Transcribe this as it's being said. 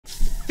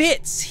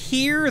fits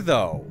here,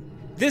 though.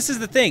 This is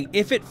the thing.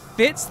 If it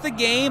fits the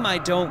game, I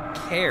don't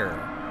care.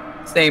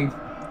 Same.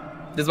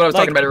 This is what I was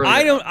talking about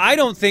earlier. I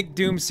don't think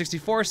Doom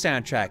 64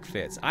 soundtrack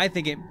fits. I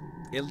think it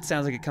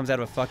sounds like it comes out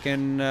of a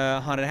fucking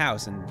haunted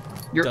house and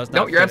does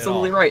not fit you're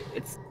absolutely right.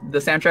 It's the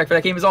soundtrack for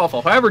that game is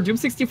awful. However, Doom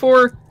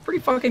 64,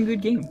 pretty fucking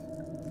good game.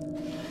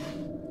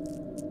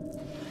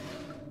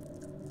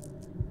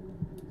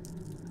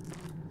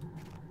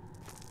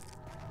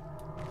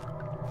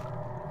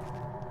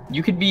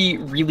 You could be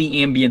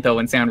really ambient though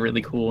and sound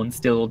really cool and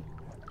still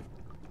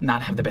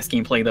not have the best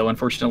gameplay though,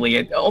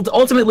 unfortunately.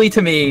 Ultimately,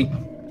 to me,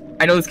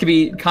 I know this could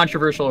be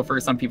controversial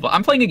for some people.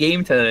 I'm playing a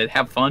game to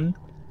have fun,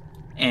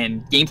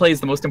 and gameplay is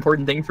the most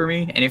important thing for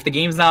me. And if the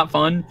game's not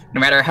fun,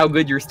 no matter how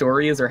good your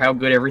story is or how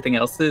good everything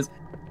else is,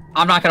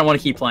 I'm not going to want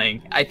to keep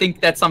playing. I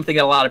think that's something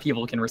that a lot of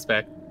people can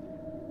respect.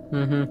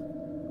 Mm-hmm.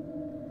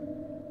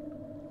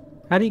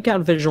 How do you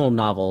count visual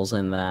novels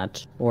in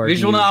that? Or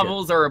visual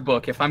novels are a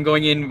book. If I'm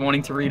going in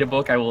wanting to read a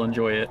book, I will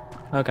enjoy it.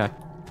 Okay.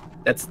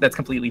 That's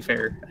completely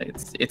fair.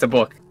 It's a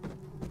book.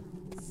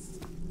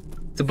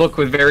 It's a book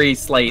with very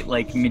slight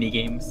like mini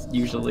games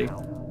usually.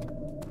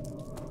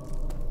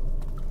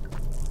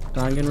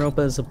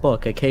 Danganronpa is a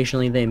book.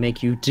 Occasionally they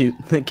make you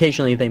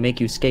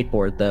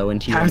skateboard though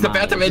into your I was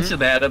about to mention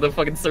that in the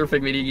fucking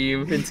surfing mini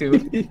game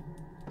into.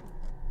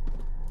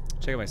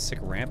 Check out my sick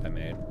ramp I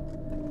made.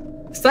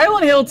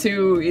 Silent Hill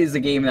 2 is a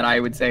game that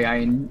I would say I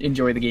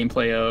enjoy the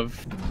gameplay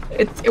of.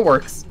 It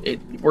works. It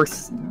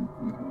works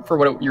for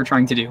what you're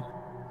trying to do.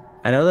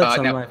 I know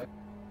that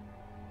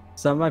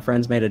some of my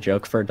friends made a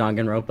joke for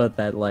Danganronpa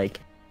that like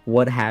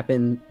what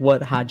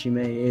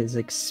Hajime is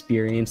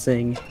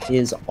experiencing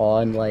is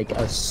on like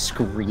a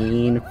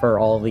screen for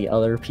all the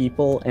other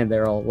people, and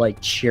they're all like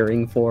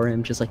cheering for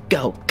him, just like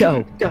go,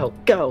 go, go,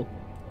 go.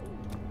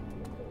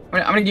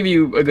 I'm gonna give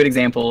you a good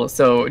example.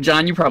 So,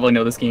 John, you probably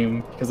know this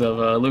game because of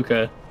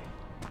Luca.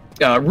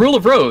 Rule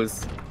of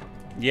Rose.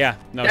 Yeah,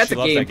 no, That's she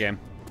loves that game.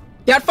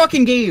 That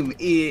fucking game,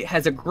 it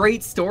has a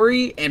great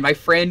story, and my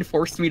friend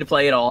forced me to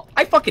play it all.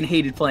 I fucking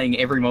hated playing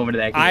every moment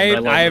of that game.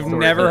 I have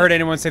never heard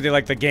anyone say they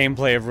like the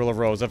gameplay of Rule of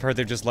Rose. I've heard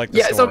they just like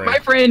the story. Yeah, so my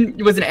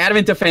friend was an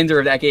adamant defender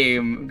of that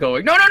game,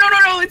 going, no,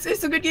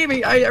 it's a good game.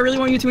 I really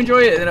want you to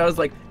enjoy it. And I was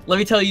like, let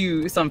me tell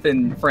you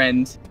something,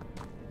 friend.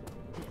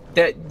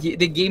 That the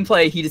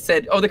gameplay, he just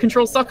said, oh, the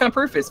controls suck on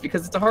purpose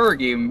because it's a horror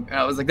game. And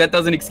I was like, that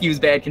doesn't excuse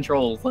bad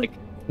controls. Like,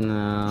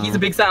 no. He's a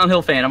big Silent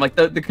Hill fan. I'm like,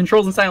 the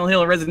controls in Silent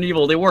Hill and Resident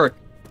Evil, they work.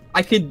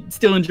 I could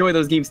still enjoy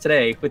those games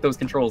today with those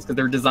controls because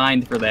they're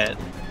designed for that.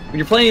 When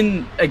you're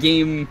playing a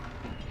game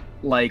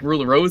like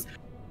Rule of Rose,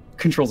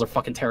 controls are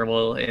fucking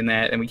terrible in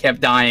that, and we kept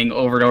dying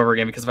over and over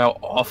again because of how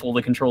awful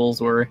the controls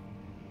were.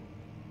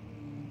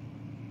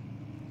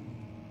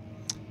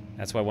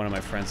 That's why one of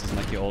my friends doesn't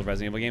like the old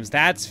Resident Evil games.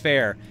 That's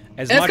fair.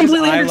 As That's much as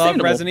completely I love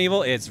understandable. Resident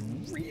Evil, it's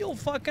real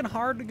fucking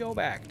hard to go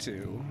back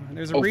to.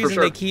 There's a for reason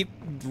sure. they keep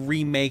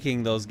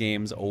remaking those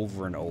games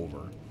over and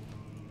over.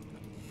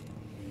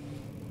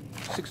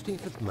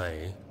 16th of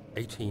May,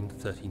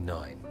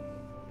 1839.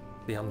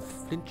 The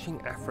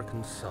unflinching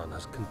African sun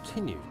has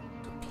continued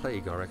to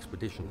plague our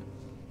expedition.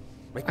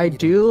 I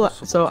do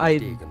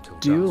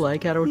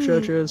like Adol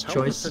Jojo's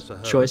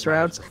choice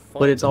routes,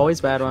 but it's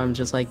always bad when I'm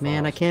just like,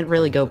 man, I can't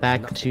really go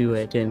back to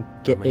it and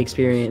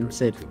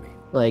experience it,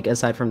 like,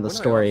 aside from the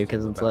story,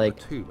 because it's like,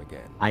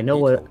 I know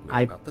what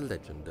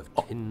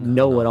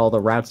all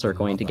the routes are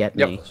going to get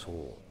me.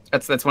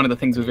 That's one of the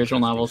things with visual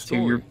novels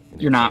too.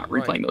 You're not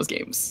replaying those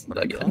games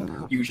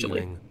again,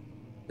 usually.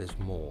 There's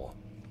more.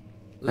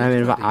 I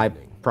mean,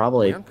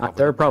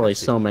 there are probably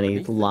so many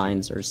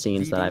lines or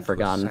scenes that I've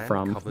forgotten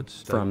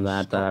from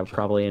that I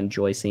probably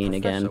enjoy seeing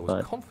again,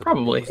 but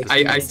probably.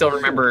 I still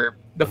remember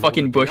the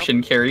fucking Bush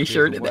and Carrie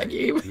shirt in that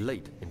game.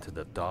 Late into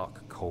the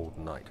dark, cold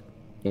night.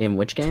 In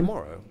which game?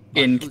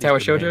 In Katawa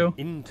Shoujo?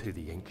 Into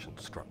the ancient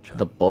structure.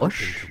 The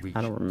Bush?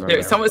 I don't remember.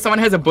 Yeah, someone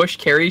has a Bush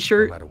Carrie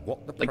shirt,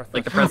 like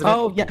the president.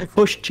 Oh yeah,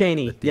 Bush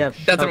Cheney. Yeah,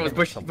 that's what it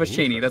was. Bush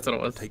Cheney. That's what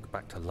it was. Take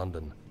back to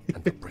London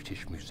and the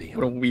British Museum.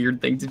 What a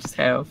weird thing to just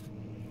have.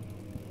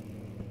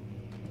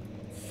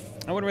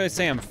 I wouldn't really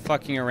say I'm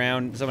fucking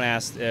around. Someone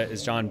asked,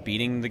 is John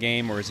beating the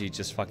game or is he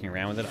just fucking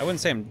around with it? I wouldn't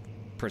say I'm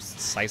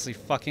precisely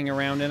fucking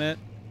around in it.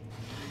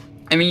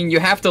 I mean, you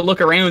have to look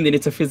around and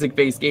it's a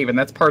physics-based game, and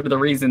that's part of the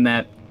reason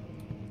that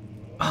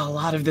a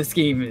lot of this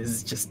game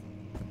is just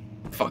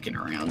fucking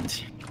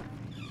around.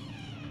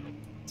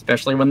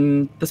 Especially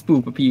when the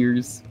spook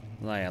appears.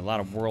 Like, a lot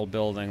of world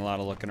building, a lot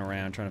of looking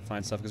around, trying to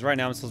find stuff. Because right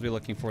now I'm supposed to be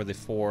looking for the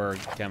 4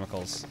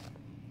 chemicals.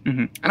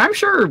 And I'm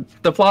sure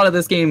the plot of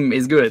this game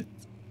is good.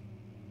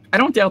 I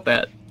don't doubt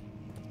that.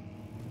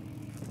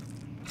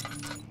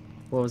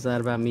 What was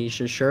that about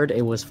Misha's shirt?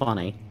 It was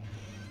funny.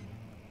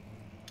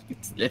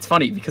 It's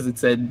funny because it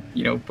said,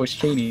 you know, Bush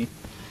Cheney.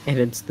 And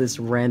it's this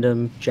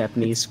random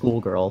Japanese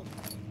schoolgirl.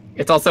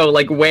 It's also,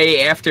 like,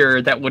 way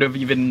after that would have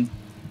even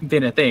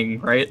been a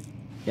thing, right?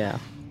 Yeah.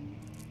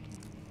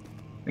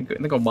 I think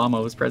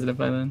Obama was president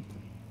by then.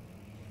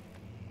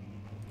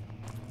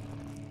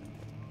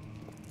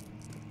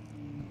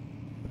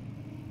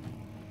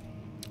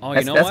 Oh,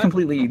 that's, you know that's what?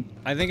 completely.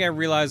 I think I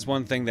realized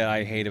one thing that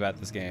I hate about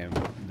this game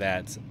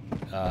that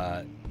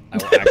I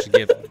will actually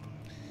give.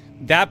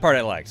 That part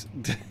I liked.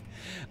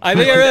 I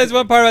think I realized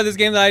one part about this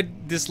game that I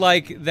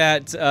dislike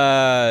that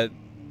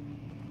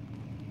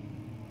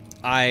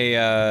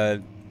I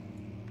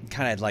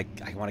kind of like.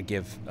 I want to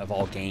give of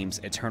all games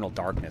Eternal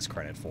Darkness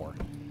credit for.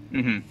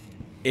 Mm-hmm.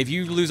 If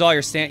you lose all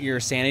your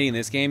sanity in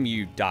this game,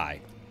 you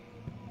die.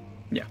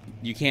 Yeah.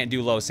 You can't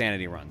do low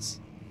sanity runs.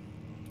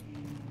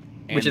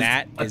 And Which is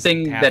that a is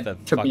thing half that the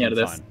took me out of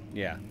this. fun.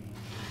 Yeah.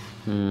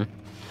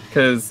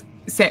 Because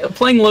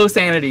playing low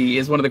sanity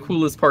is one of the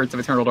coolest parts of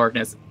Eternal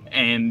Darkness,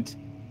 and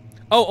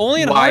Oh,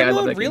 only in why hard I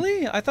love mode? that game.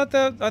 Really? I thought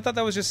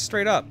that was just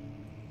straight up.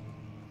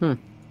 Oh,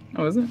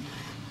 is it?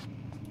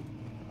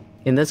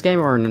 In this game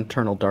or in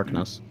Eternal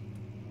Darkness?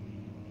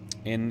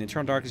 In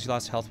Eternal Darkness, you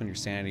lost health when your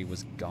sanity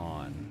was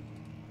gone.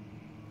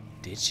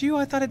 Did you?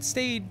 I thought it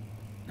stayed.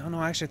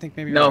 No, actually, I think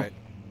maybe you're right.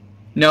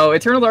 No,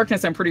 Eternal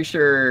Darkness, I'm pretty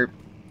sure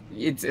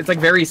it's like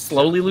very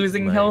slowly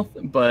losing health,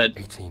 but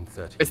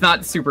 1830. it's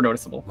not super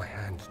noticeable. My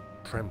hands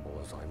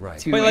tremble as I write.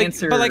 To But like,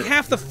 answer, but like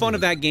half the fun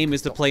of that game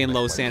is to play in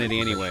low sanity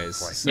anyways.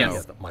 So.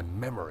 Yes. That my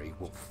memory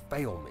will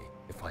fail me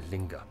if I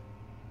linger.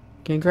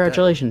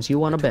 Congratulations, you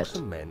won a I bet. took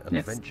some men and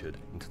Yes. ventured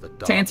into the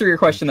dark To answer your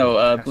question, though,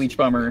 ancient Bleach passage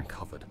Bummer,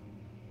 uncovered.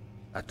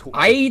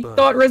 I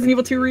thought Resident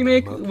Evil 2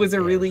 Remake was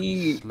a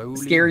really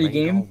scary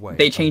game.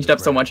 They changed up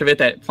so much of it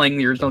that playing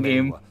the original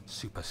game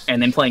and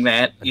then playing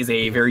that is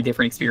a very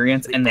different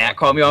experience, and that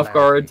caught me off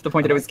guard to the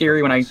point that it was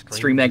scary when I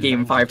streamed that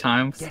game 5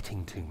 times.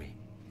 Getting to me.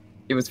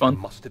 It was I fun.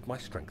 mustered my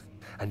strength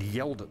and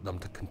yelled at them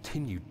to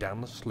continue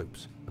down the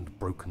slopes and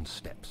broken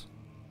steps.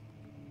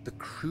 The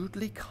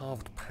crudely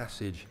carved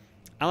passage.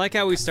 I like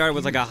how we started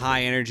with like a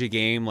high energy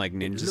game like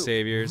Ninja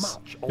Saviors,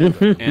 Much older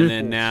and then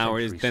than now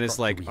the then it's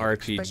like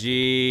structure we had expected.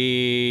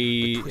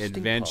 RPG, The twisting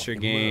adventure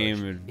path game,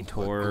 emerged into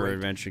a horror great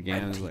adventure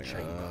game. It's like,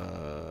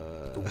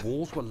 antechamber. The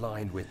walls were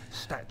lined with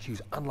statues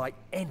unlike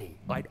any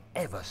I'd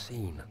ever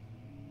seen.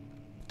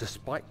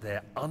 Despite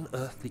their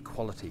unearthly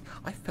quality,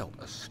 I felt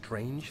a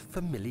strange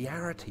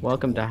familiarity.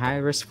 Welcome to High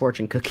Risk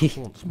Fortune Cookie.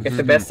 If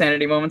the best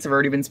sanity moments have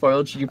already been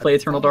spoiled, should you play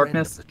Eternal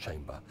Darkness? The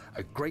chamber,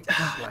 a great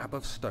slab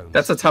of stone.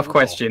 That's a tough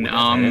question.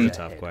 That's a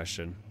tough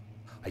question.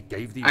 I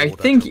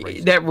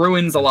think that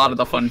ruins a lot of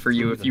the fun for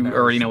you if you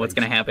already know what's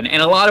going to happen.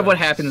 And a lot of what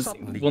happens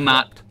will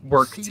not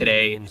work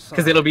today,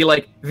 because it'll be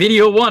like,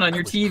 video 1 on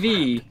your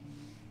TV.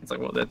 It's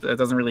like, well, that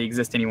doesn't really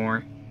exist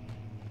anymore.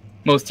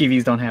 Most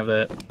TVs don't have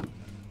that.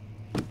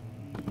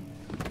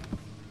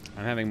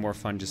 I'm having more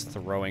fun just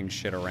throwing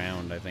shit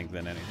around, I think,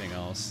 than anything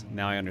else.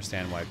 Now I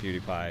understand why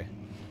PewDiePie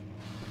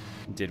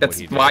did what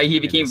he did. That's why he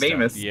in became this stuff.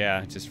 famous.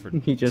 Yeah, just for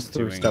He just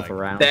threw doing, stuff like,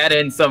 around. That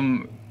and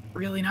some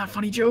really not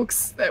funny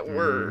jokes that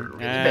were really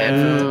bad.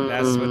 And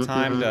that's what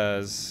time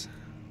does.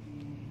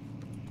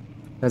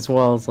 As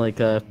well as like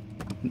how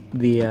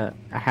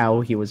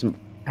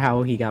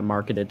he got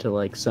marketed to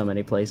like so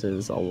many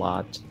places a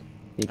lot.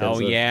 Oh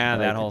of, yeah,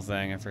 that like, whole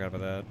thing. I forgot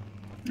about that.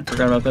 I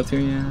forgot about that too,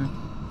 yeah.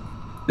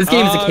 This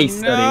game is a case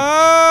study.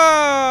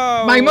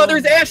 No! My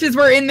mother's ashes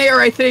were in there,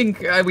 I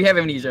think. We have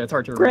amnesia. It's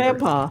hard to remember.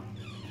 Grandpa.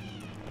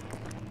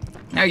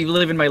 Now you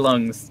live in my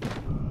lungs.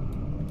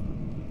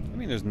 I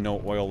mean, there's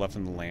no oil left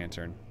in the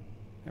lantern.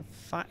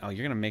 Oh,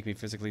 you're gonna make me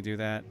physically do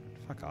that?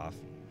 Fuck off.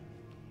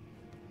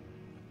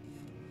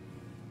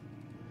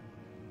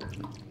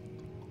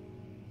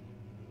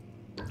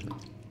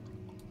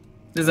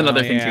 There's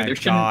another thing yeah, too.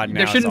 God,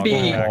 There now shouldn't it's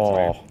all be. coming back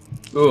to me.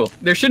 Ooh,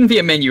 there shouldn't be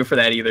a menu for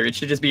that either. It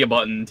should just be a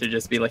button to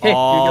just be like, hey, here you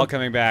All go.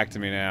 coming back to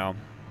me now.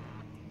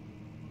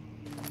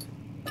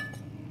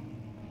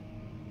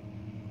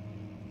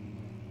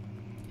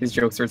 His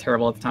jokes were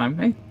terrible at the time.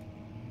 Hey,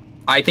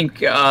 I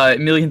think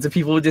millions of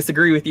people would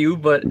disagree with you,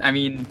 but I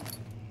mean,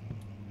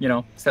 you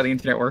know, that's how the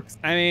internet works.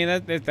 I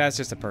mean, that's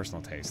just a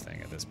personal taste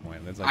thing at this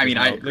point. It's like, I mean,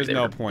 there's they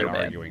no were point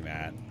bad. arguing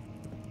that.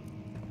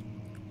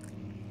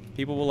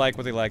 People will like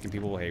what they like, and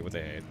people will hate what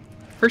they hate.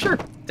 For sure,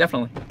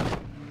 definitely.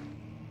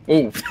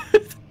 Oh,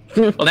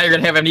 well now you're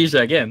gonna have amnesia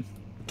again.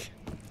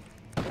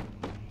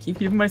 Keep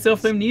giving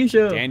myself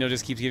amnesia. Daniel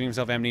just keeps giving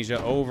himself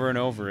amnesia over and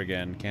over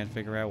again. Can't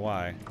figure out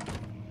why.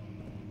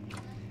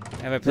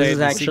 Have I played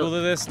the sequel to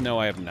this? No,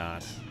 I have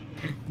not.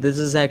 This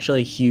is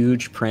actually a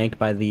huge prank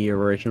by the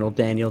original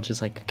Daniel.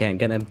 Just like, okay, I'm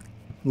gonna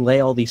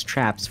lay all these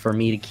traps for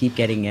me to keep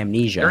getting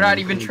amnesia. They're not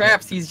even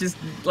traps. He's just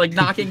like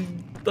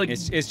knocking. Like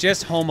It's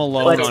just Home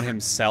Alone on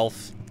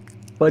himself.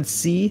 But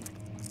see,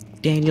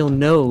 Daniel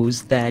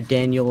knows that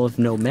Daniel of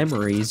No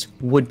Memories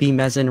would be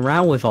messing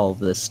around with all of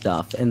this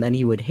stuff, and then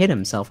he would hit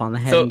himself on the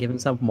head and give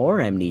himself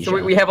more amnesia.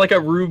 So we have like a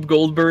Rube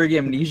Goldberg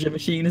amnesia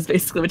machine is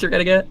basically what you're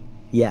gonna get?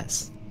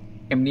 Yes.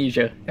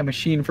 Amnesia, a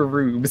machine for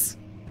rubes.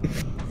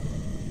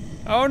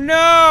 Oh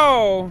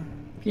no!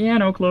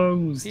 Piano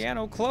closed.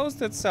 Piano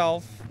closed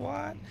itself.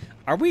 What?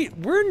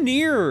 We're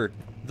near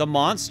the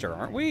monster,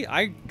 aren't we?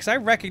 Because I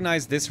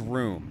recognize this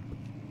room.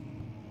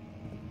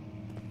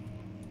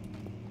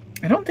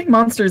 I don't think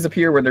monsters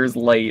appear where there's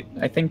light.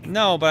 I think...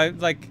 No, but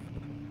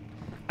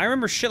I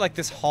remember shit like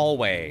this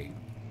hallway.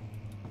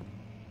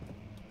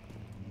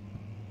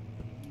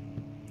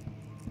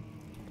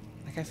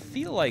 Like, I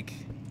feel like...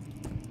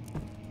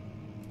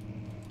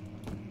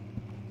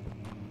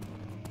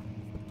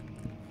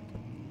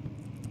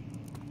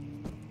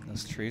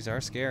 Those trees are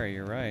scary,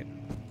 you're right.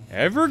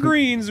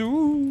 Evergreens,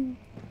 ooh!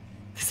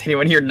 Does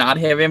anyone here not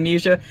have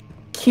amnesia?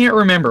 Can't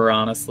remember,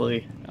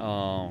 honestly.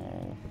 Oh.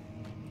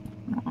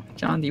 Oh,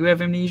 John, do you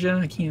have amnesia?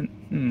 I can't...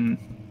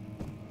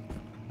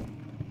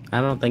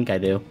 I don't think I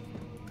do.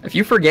 If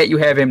you forget you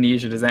have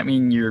amnesia, does that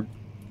mean you're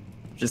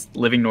just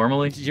living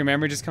normally? Your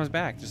memory just comes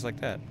back, just like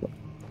that.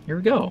 Here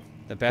we go.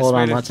 The best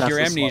way to cure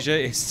amnesia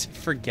is to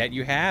forget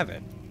you have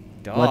it.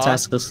 Duh. Let's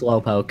ask the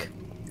slowpoke.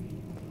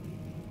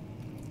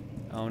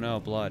 Oh no,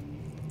 blood.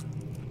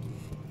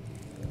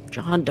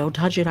 John, don't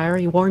touch it. I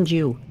already warned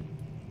you.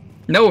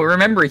 No,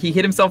 remember, he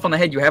hit himself on the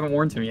head. You haven't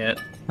warned him yet.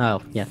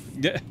 Oh, yeah.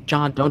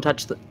 John, don't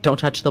touch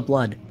the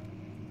blood.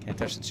 Can't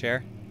touch the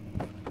chair?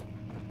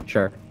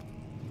 Sure.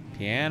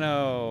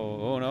 Piano.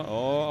 Oh no.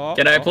 Oh,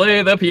 Can I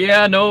play the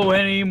piano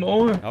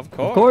anymore? Of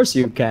course. Of course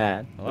you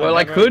can. Well,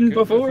 I couldn't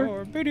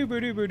before.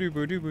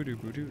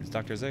 It's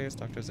Dr. Zayas,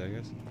 Dr.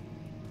 Zayas.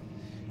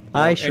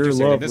 I sure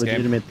love this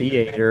legitimate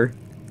theater.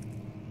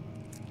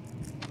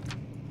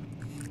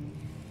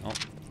 Oh.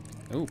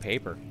 Ooh,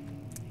 paper.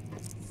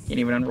 Can't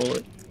even unroll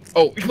it.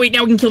 Oh, wait,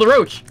 now we can kill the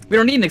roach. We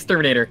don't need an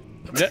exterminator.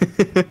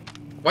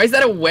 Why is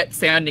that a wet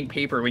sounding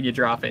paper when you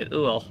drop it?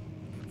 Ugh.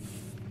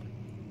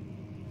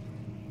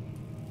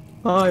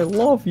 I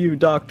love you,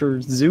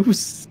 Dr.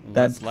 Zeus.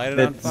 Let's light it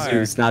on That's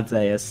fire. Zeus, not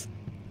Zaius.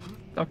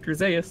 Dr.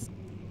 Zaius.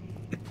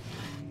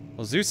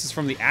 Well, Zeus is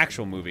from the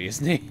actual movie,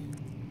 isn't he?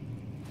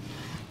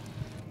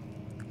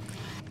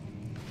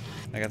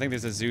 Like, I think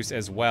there's a Zeus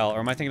as well. Or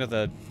am I thinking of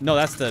the... No,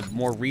 that's the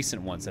more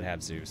recent ones that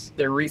have Zeus.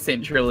 The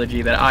recent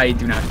trilogy that I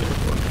do not care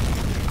for.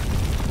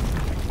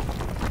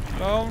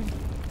 Oh,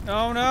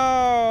 oh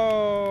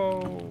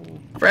no!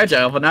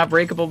 Fragile, but not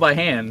breakable by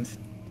hand.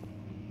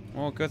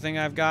 Well, good thing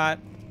I've got...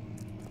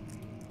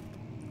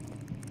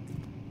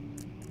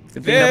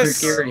 Good thing nothing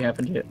scary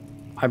happened yet.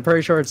 I'm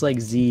pretty sure it's like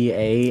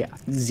Z-A-I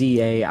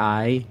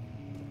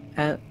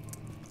at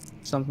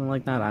something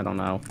like that. I don't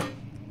know.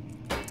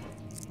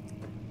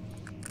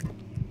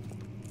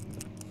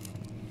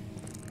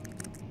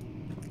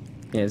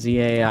 Yeah,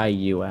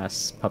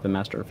 Z-A-I-U-S. Puppet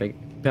Master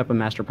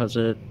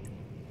posted it.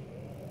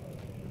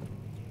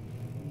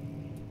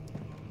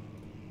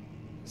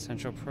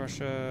 Central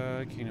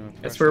Prussia, Kingdom of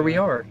Prussia. That's where we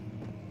are.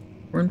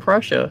 We're in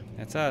Prussia.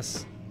 That's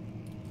us.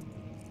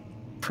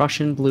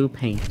 Prussian blue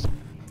paint.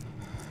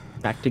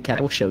 Back to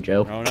Kettle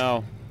Shoujo. Oh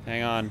no.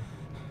 Hang on.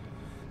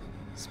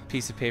 This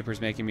piece of paper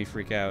is making me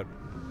freak out.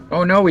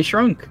 Oh no, we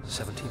shrunk.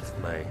 17th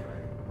May,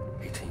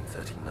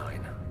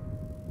 1839.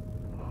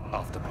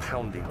 After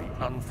pounding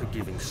the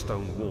unforgiving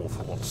stone wall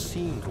for what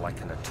seemed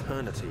like an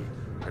eternity,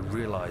 I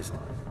realized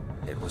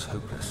it was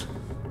hopeless.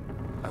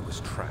 I was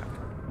trapped.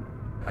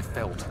 I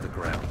fell to the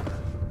ground,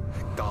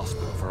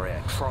 gasping for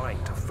air,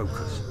 trying to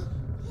focus.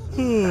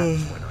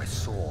 That's when I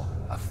saw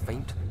a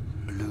faint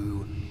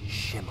blue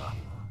shimmer.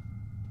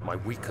 My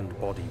weakened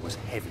body was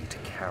heavy to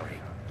carry.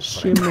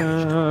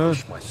 Shimmer.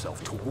 Push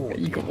myself toward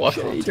You can walk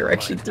in any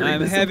direction through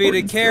I'm this heavy to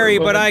important carry,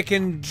 story but moment. I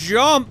can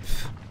jump!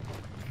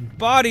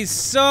 Body's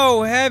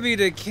so heavy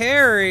to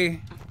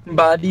carry.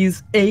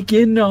 Body's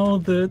aching all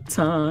the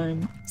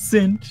time.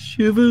 Sent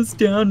shivers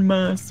down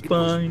my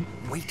spine.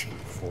 It was waiting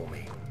for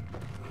me.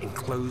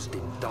 Enclosed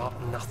in dark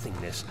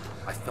nothingness,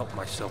 I felt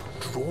myself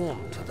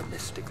drawn to the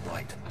mystic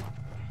light.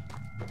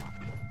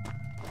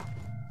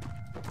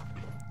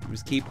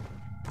 Just keep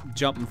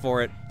jumping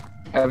for it.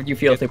 How would you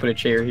feel if they put a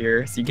chair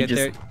here so you could Get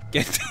there. just...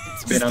 Get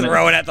spin just on it.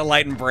 throw it at the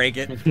light and break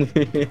it.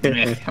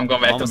 I'm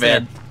going back to Almost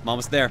bed. there. I'm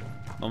almost there.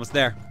 I'm almost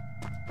there.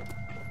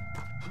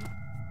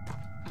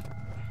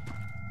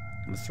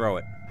 I'm gonna throw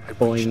it. I reached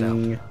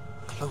Boing. out,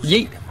 closing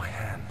Yeet. it in my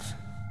hands.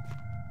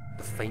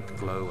 The faint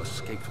glow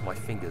escaped my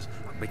fingers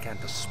and began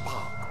to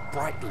spark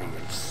brightly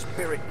and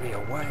spirit me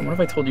away. What if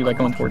I told you about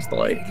going towards the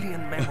light?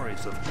 Alien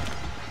memories of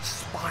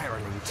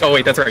spiraling. Oh,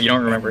 wait, that's right, you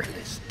don't remember.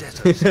 endless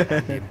deserts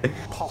and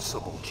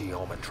impossible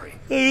geometry.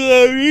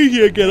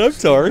 Again, I'm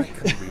sorry. I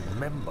can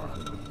remember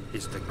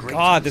is the great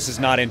God, this is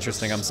not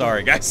interesting. I'm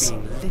sorry, guys.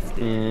 being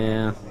lifted.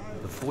 Yeah.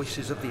 The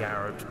voices of the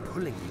Arabs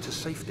pulling me to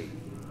safety.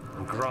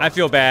 And I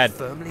feel bad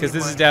firmly because in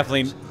this my is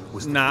definitely hands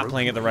was the not broken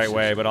playing it the right pieces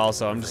way, but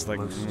also I'm of just a like,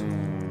 most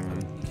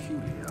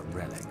peculiar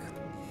relic.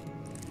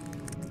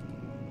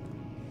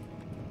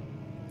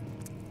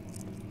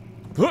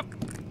 Whoop.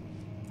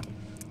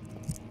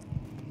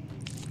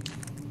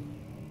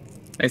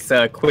 Nice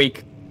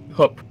Quake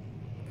hoop.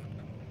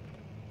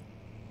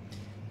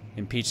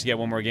 Impeach to get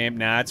one more game?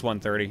 Nah, it's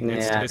 1:30.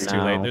 Yeah, It's too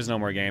no. late. There's no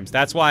more games.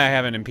 That's why I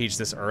haven't impeached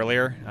this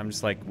earlier. I'm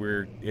just like,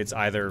 it's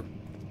either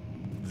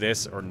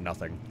this or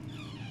nothing.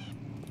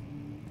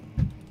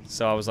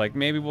 So I was like,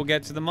 maybe we'll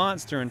get to the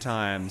monster in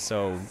time.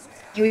 So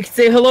You can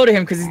say hello to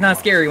him because he's not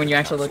scary when you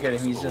actually look at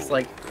him. He's just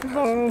like,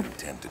 hello.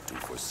 Tended to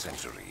for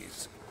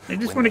centuries. I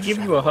just When want to the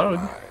give you a shadow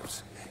hug.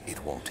 arrives,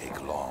 it won't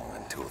take long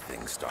until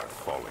things start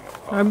falling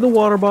apart. I'm the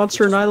water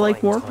monster and I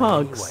like more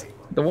hugs.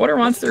 The water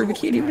monster, we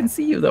can't even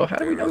see you though. How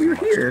do we know you're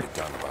here?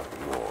 Done about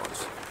the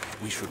wars.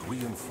 We should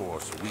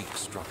reinforce weak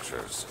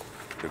structures.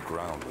 The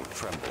ground will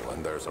tremble,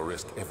 and there's a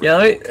risk everything Yeah,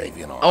 will cave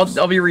in on us,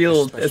 I'll be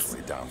real. As especially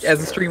a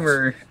downstairs.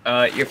 streamer,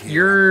 if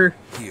you're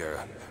Here,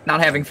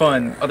 not having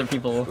fun, other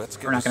people let's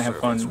get are not the gonna have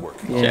fun. servants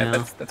working. Yeah,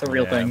 Yeah. that's a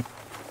real Yeah. thing.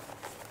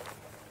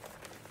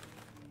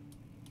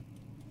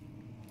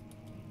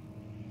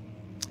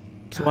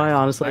 That's why,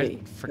 honestly,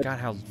 I forgot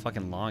how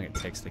fucking long it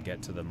takes to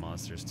get to the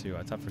monsters too.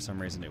 I thought for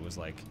some reason it was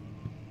like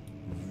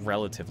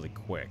relatively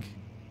quick.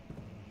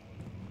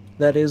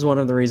 that is one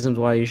of the reasons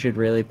why you should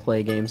really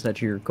play games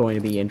that you're going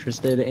to be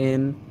interested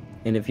in.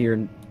 And if you're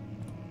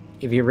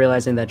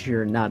realizing that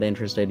you're not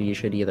interested, you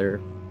should either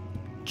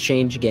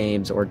change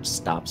games or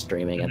stop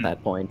streaming at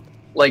that point.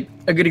 Like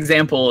a good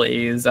example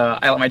is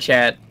I let my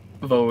chat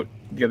vote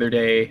the other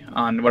day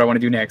on what I want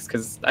to do next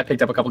because I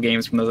picked up a couple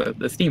games from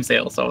the Steam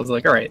sale. So I was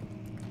like, all right,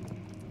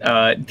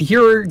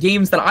 here are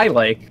games that I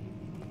like,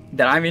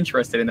 that I'm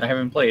interested in, that I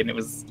haven't played. And it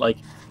was like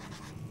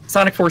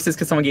Sonic Forces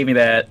because someone gave me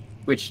that,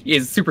 which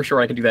is super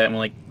short. I could do that in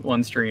like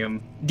one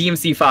stream.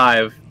 DMC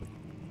 5.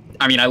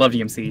 I mean, I love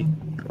DMC.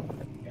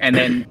 And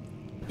then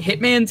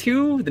Hitman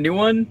 2, the new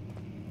one,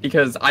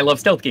 because I love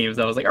stealth games.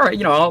 I was like, all right,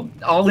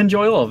 I'll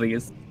enjoy all of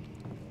these.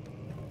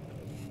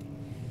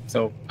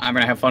 So I'm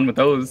gonna have fun with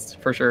those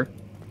for sure.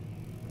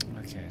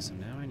 Okay, so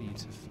now I need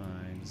to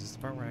find. Is this the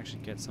part where I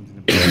actually get something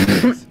to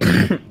play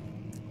with?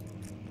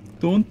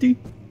 Don't you?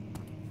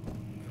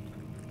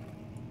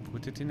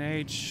 Put it in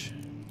H.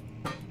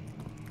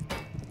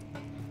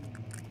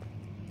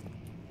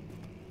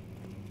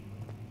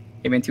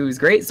 Hitman 2 is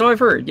great, so I've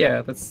heard.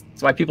 Yeah, that's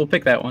why people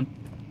pick that one.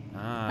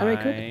 I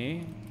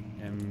mean,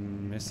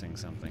 am missing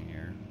something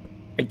here.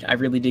 I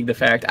really dig the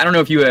fact. I don't know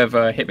if you have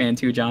Hitman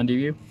 2, John. Do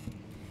you?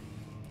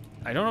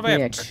 I don't know if I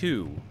Yeah. have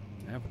two.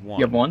 I have one.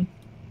 You have one?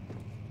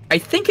 I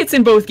think it's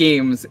in both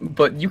games,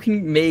 but you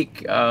can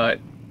make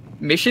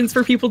missions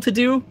for people to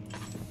do.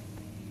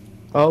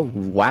 Oh,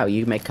 wow,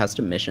 you can make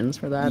custom missions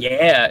for that?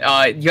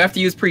 Yeah, you have to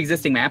use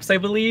pre-existing maps, I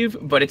believe,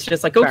 but it's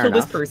just like, go Fair kill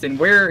this enough. person,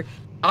 wear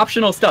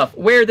optional stuff,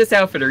 wear this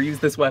outfit or use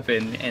this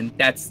weapon, and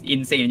that's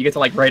insane. You get to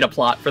like write a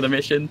plot for the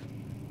mission.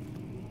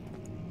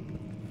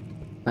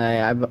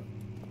 I've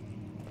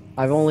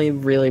only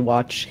really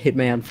watched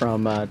Hitman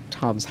from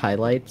Tom's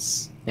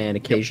highlights, and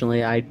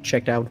occasionally I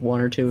checked out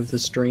one or two of the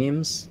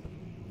streams.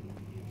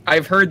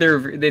 I've heard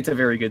it's a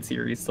very good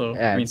series, so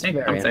Yeah, I mean, it's I'm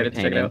very excited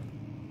to check it out. entertaining.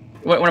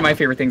 One of my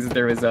favorite things is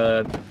there was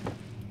a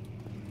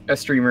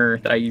streamer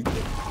that I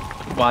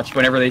watch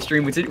whenever they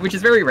stream, which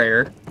is very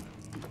rare.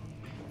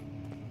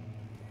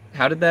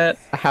 How did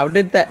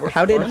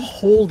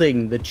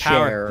holding the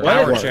chair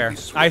Power work? chair.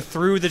 I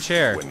threw the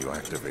chair. When you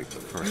activate the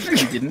first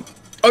You didn't.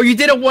 Oh, you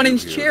did a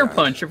 1-inch chair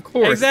punch, of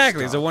course.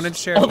 Exactly, it's a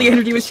 1-inch chair. All the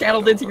energy was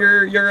channeled into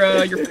your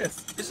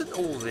fist. Isn't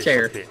all this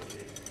Chair. a bit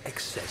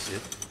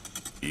excessive?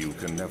 You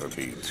can never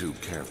be too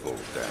careful,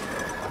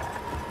 Daniel.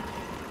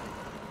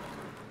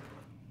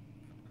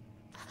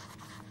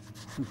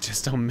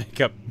 Just don't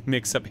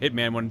mix up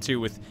Hitman 1 and 2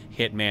 with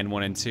Hitman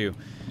 1 and 2.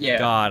 Yeah.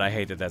 God, I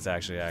hate that that's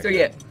actually So accurate.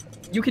 yeah,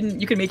 you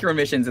can make your own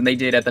missions, and they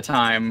did at the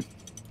time.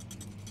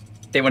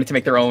 They wanted to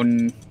make their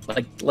own,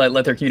 like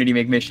let their community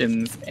make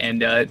missions,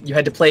 and you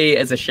had to play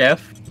as a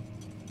chef.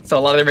 So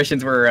a lot of their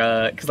missions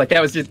were because like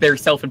that was just their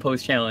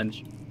self-imposed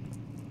challenge.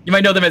 You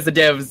might know them as the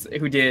devs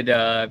who did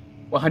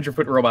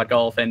 100-foot robot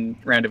golf and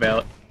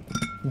Roundabout.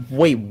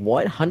 Wait,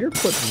 what?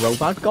 100-foot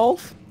robot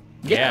golf?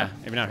 Yeah.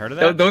 Have you not heard of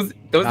that? Those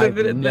are I've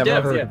the never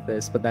devs. heard Yeah. of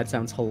this, but that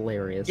sounds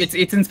hilarious.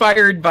 It's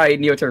inspired by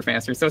Neo Turf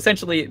Master. So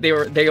essentially,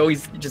 they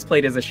always just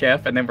played as a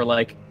chef, and then were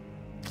like,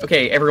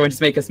 okay, everyone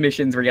just make us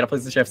missions where you gotta play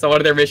as a chef. So one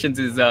of their missions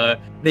is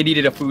they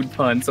needed a food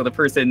pun. So the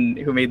person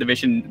who made the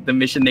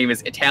mission name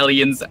is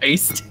Italians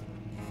Iced.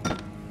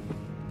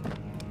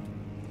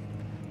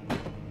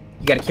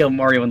 You gotta kill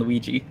Mario and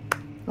Luigi,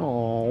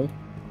 Oh,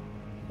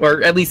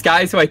 or at least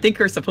guys who I think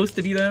are supposed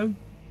to be them.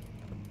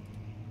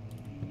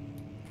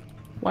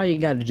 why you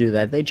gotta do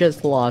that? They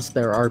just lost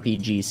their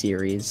RPG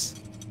series.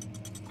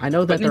 I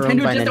know But that they're owned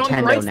Nintendo by just owned the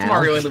Nintendo rights now. to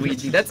Mario and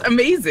Luigi. That's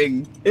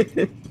amazing.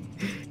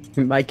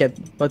 We might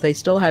get, but they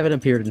still haven't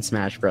appeared in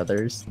Smash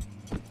Brothers.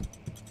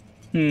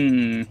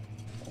 Hmm.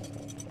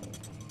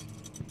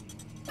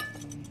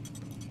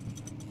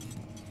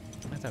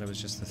 I thought it was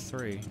just the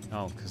 3.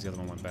 Oh, because the other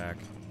one went back.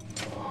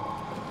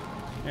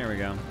 There we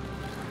go.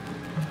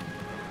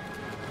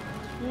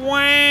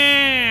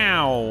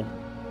 Wow!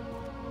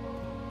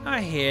 A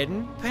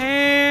hidden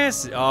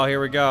pass. Oh, here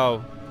we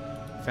go.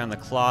 Found the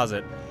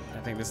closet. I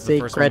think this is the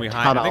first one we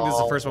hide. I think this is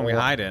the first one we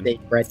hide in.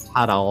 Secret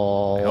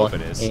tunnel. I hope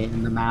it is.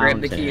 In the Grab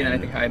mountain. the key and then I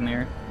think hide in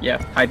there.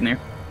 Yeah, hide in there.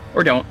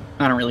 Or don't.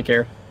 I don't really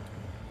care.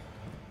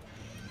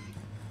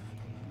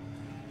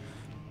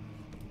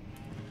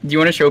 Do you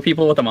want to show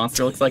people what the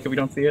monster looks like if we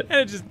don't see it?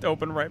 And it just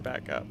opened right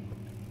back up.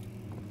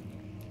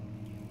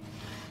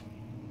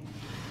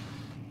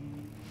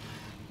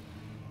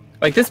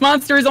 Like, this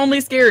monster is only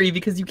scary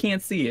because you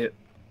can't see it.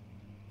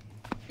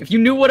 If you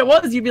knew what it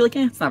was, you'd be like,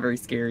 eh, it's not very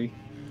scary.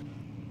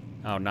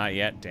 Oh, not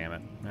yet, damn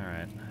it.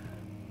 Alright.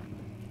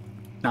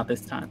 Not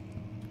this time.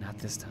 Not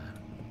this time.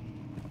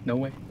 No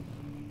way.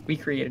 We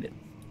created it.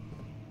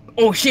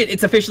 Oh shit,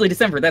 it's officially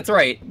December, that's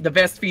right. The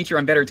best feature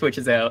on Better Twitch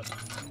is out.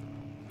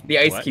 The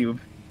Ice Cube.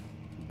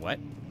 What?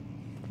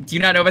 Do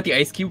you not know about the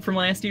Ice Cube from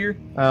last year?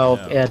 Oh,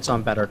 No. yeah, it's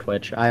on Better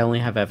Twitch. I only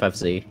have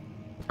FFZ.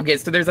 Okay,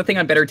 so there's a thing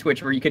on Better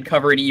Twitch where you could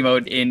cover an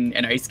emote in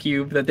an Ice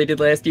Cube that they did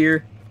last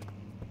year.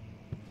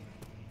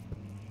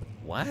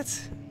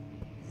 What?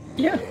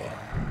 Yeah.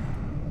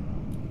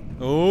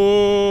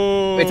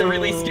 Oh. It's a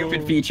really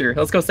stupid feature.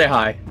 Let's go say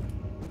hi.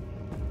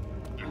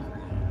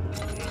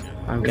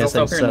 I'm There's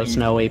guessing also so apparently-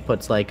 Snowy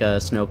puts like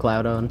a snow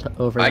cloud on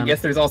over I them.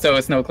 guess there's also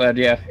a snow cloud,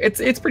 yeah.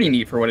 It's pretty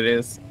neat for what it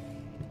is.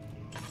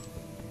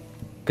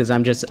 Because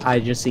I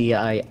just see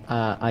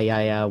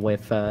I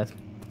with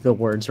the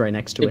words right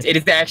next to it. It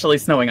is actually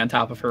snowing on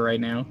top of her right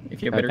now,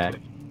 if you have Better Okay.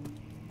 Twitch.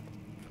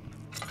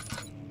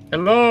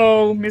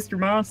 Hello, Mr.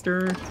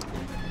 Monster.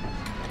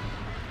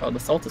 Oh, the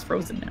salt is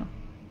frozen now.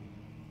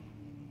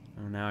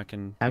 Oh, now I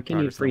can. How can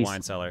you progress to the freeze?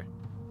 wine cellar.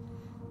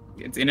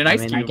 It's in an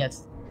ice cube.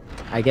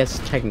 I guess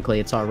technically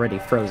it's already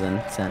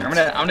frozen since. I'm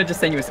gonna just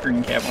send you a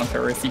screen cap on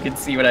Thor so you can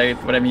see what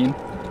I mean.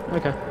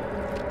 Okay.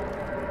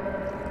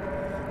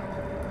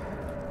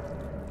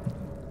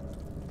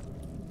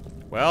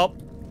 Well,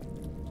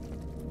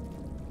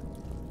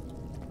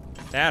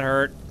 that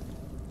hurt.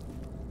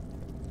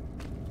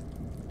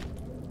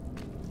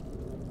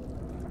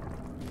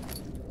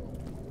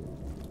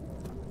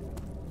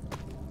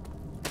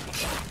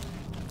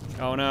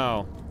 Oh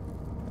no.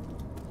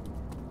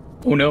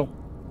 Oh no.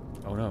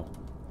 Oh no.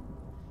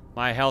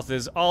 My health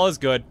is all is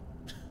good.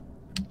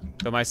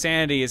 But my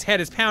sanity, his head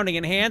is pounding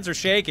and hands are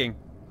shaking.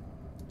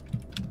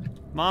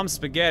 Mom's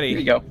spaghetti. Here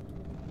you go.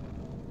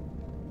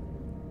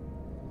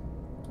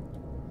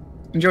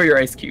 Enjoy your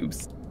ice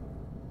cubes.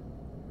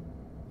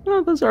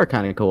 Oh, those are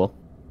kind of cool.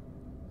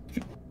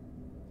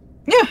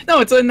 Yeah, no,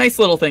 it's a nice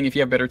little thing if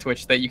you have Better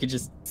Twitch that you could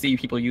just see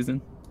people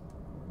using.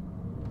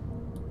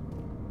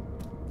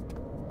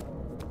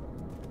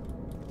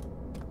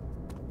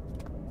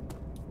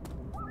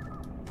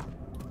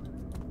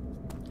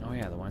 Oh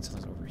yeah, the wine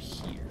cellar's over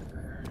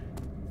here.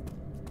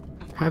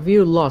 Have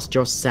you lost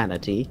your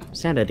sanity?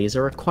 Sanity is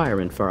a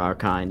requirement for our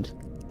kind.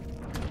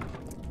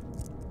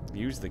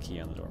 Use the key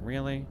on the door.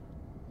 Really?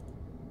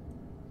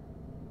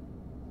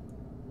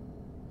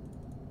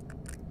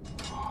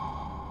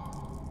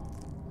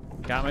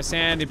 Got my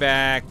sandy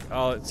back.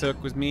 All it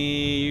took was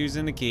me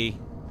using the key.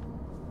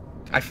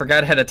 I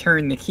forgot how to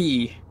turn the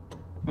key.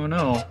 Oh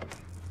no.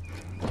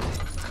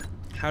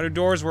 How do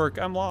doors work?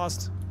 I'm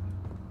lost.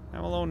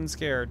 I'm alone and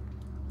scared.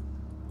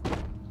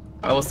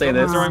 I will say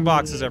this. Throwing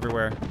boxes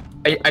everywhere.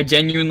 I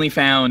genuinely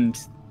found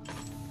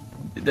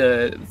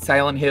the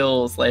Silent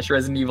Hill /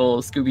 Resident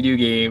Evil Scooby-Doo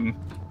game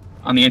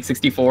on the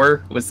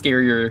N64 was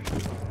scarier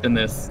than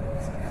this.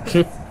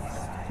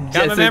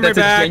 Got my memory That's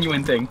back. a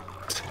genuine thing.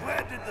 Where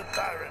did the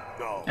Baron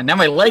go? And now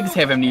my legs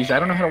have amnesia. I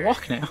don't know how to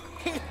walk now.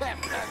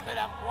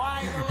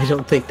 I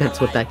don't think that's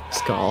what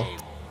that's called.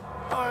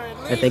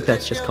 I think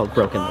that's just called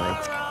broken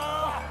legs.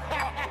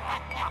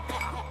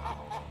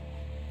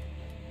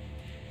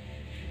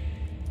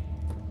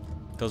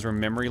 Those were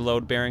memory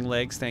load bearing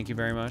legs. Thank you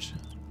very much.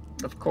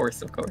 Of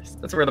course, of course.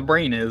 That's where the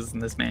brain is in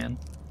this man.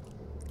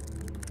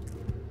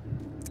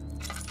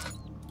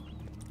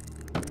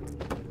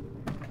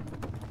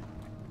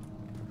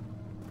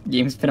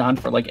 Game's been on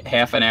for like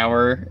half an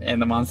hour,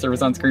 and the monster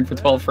was on screen for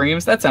 12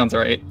 frames. That sounds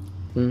right.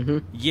 Mm-hmm.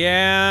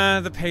 Yeah,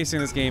 the pacing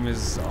of this game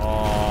is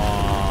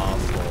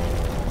awful.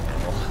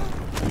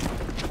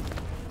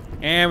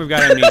 And we've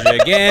got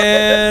amnesia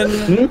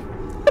again.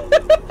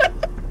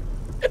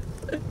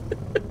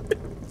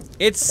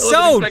 It's I so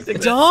wasn't expecting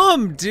this.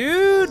 dumb,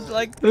 dude.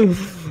 Like,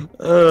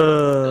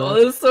 Oh,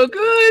 this is so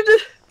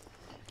good.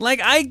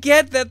 I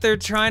get that they're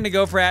trying to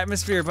go for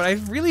atmosphere, but I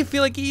really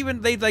feel like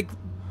they like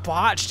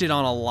botched it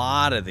on a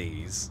lot of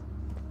these.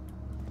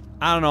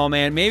 I don't know,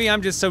 man. Maybe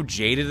I'm just so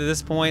jaded at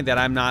this point that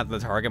I'm not the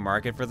target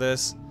market for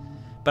this.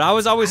 But I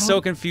was always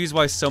so confused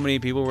why so many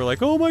people were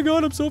like, "Oh my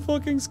god, I'm so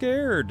fucking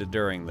scared"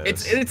 during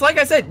this. It's like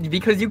I said,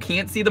 because you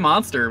can't see the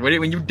monster.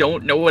 When you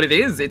don't know what it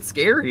is, it's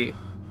scary.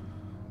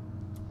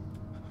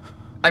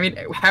 I mean,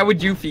 how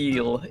would you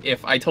feel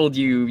if I told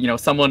you,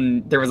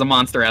 there was a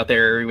monster out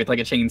there with like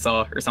a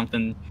chainsaw or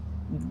something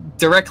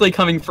directly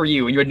coming for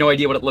you, and you had no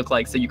idea what it looked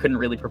like, so you couldn't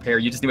really prepare.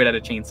 You just knew it had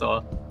a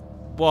chainsaw.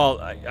 Well,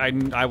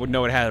 I would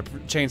know it had a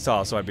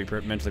chainsaw, so I'd be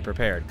mentally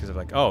prepared because of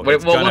like, oh, What-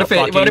 it's well, gonna what if it-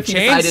 fucking what if he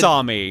decided-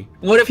 chainsaw me.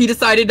 What if he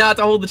decided not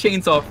to hold the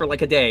chainsaw for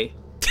like a day?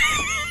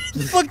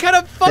 What kind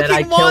of Then fucking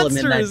I'd kill him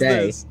in monster that is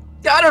day. this?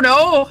 I don't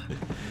know.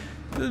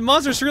 The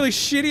monster's really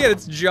shitty at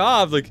its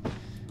job. Like,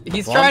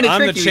 He's well, trying to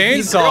I'm the trick you.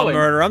 He's chainsaw growing.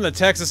 murderer. I'm the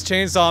Texas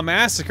Chainsaw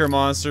Massacre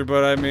monster.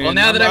 But I mean, Well,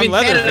 now that I'm in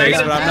Canada, I Leatherface,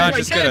 gotta but I'm find not my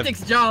just gonna.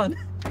 tactics, John.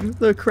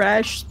 The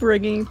crash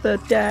springing, the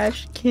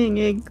dash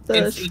kinging,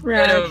 the Instead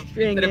smash of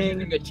stringing.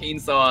 using a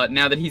chainsaw,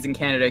 now that he's in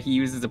Canada, he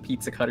uses a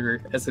pizza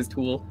cutter as his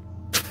tool.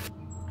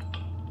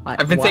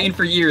 I've been saying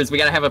for years, we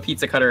gotta have a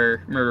pizza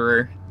cutter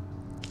murderer.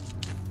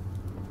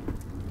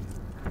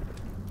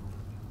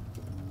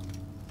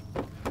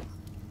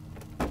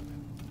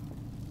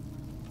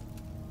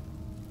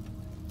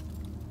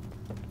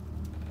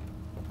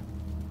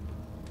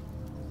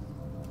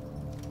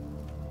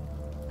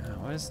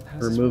 How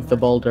does Remove the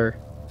boulder.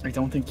 I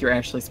don't think you're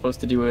actually supposed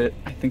to do it.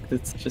 I think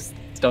that's just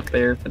stuck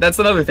there. But that's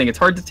another thing. It's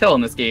hard to tell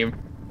in this game.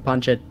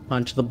 Punch it.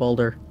 Punch the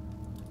boulder.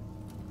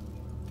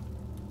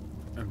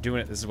 I'm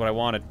doing it. This is what I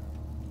wanted.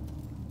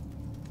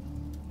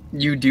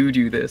 You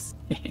do this.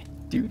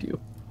 do.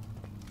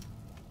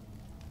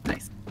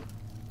 Nice.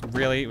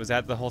 Really? Was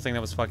that the whole thing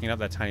that was fucking up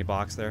that tiny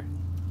box there?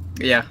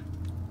 Yeah.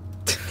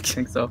 I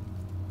think so.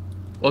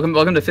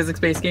 Welcome to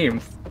physics-based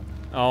games.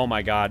 Oh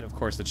my god, of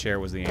course the chair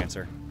was the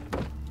answer.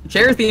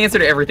 Chair is the answer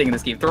to everything in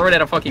this game. Throw it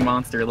at a fucking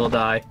monster, they'll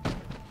die.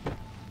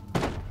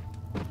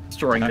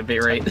 Destroying the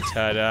bit rate.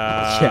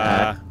 Ta-da!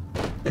 Yeah.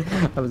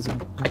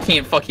 I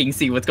can't fucking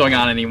see what's going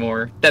on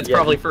anymore. That's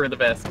probably for the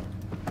best.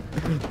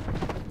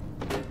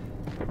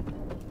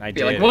 I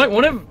did. Like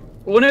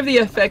one of the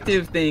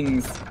effective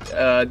things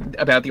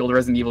about the old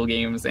Resident Evil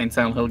games and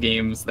Silent Hill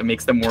games that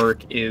makes them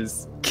work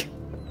is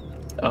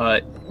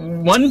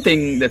one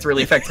thing that's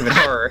really effective in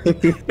horror.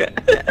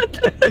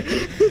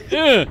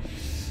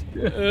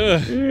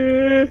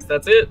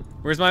 That's it.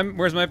 Where's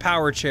my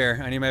power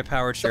chair? I need my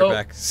power chair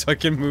back so I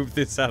can move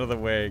this out of the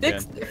way again.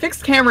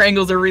 Fixed camera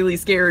angles are really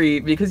scary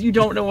because you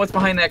don't know what's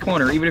behind that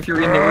corner, even if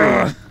you're in the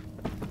room.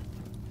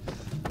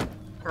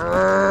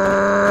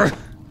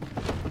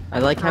 I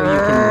like how you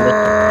can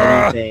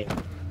lift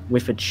anything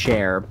with a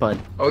chair, but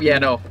oh yeah,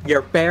 no,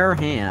 your bare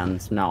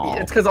hands, no.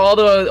 It's because all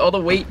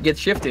the weight gets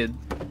shifted,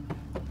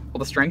 all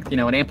the strength, you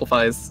know, it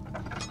amplifies.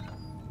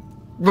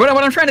 What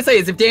I'm trying to say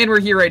is, if Dan were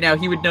here right now,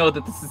 he would know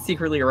that this is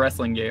secretly a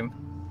wrestling game.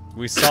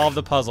 We solved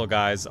the puzzle,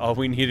 guys. All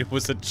we needed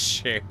was a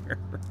chair.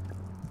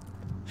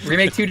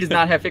 Remake 2 does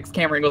not have fixed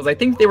camera angles. I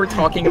think they were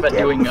talking about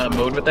doing a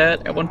mode with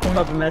that at one point.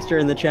 Puppet Master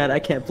in the chat, I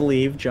can't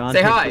believe John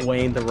Say hit hi.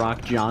 Dwayne The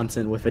Rock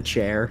Johnson with a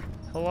chair.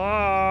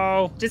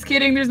 Hello? Just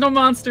kidding, there's no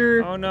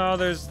monster. Oh no,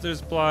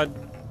 there's blood.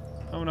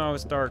 Oh no,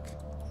 it's dark.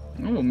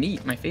 Oh,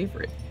 meat, my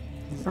favorite.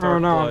 Oh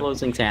no, I'm blood.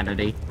 losing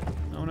sanity.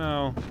 Oh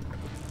no.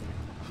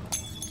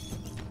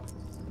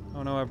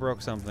 Oh no, I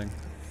broke something.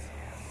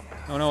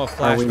 Oh no, a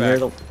flashback. Are we near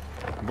the,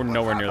 We're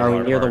nowhere near the are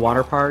water we near the park.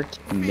 water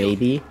park?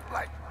 Maybe.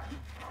 Like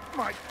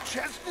my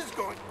chest is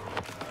going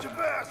to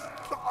burst.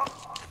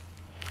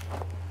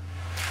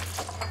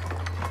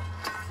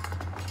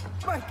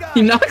 My God.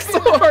 He knocked so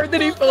hard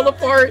that he fell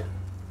apart.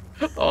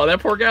 Oh, that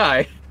poor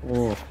guy.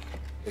 Oh.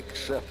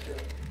 Accept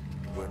it.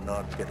 We're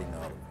not getting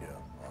out of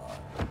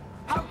here.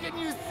 How can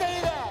you say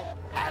that?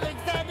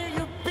 Alexander,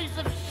 you piece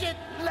of shit!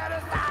 Let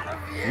us out of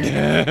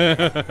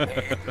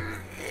here!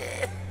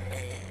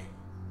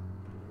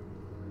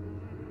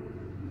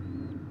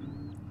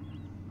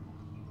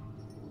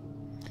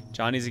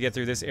 John needs to get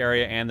through this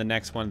area and the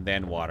next one,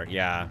 then water.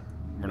 Yeah,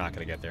 we're not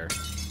gonna get there.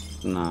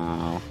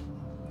 No.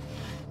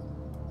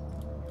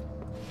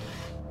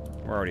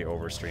 We're already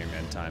overstreamed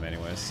in time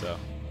anyways, so.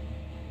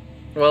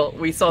 Well,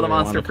 we saw the Do we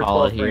monster wanna for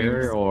call 12 it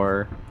here, frames.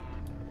 or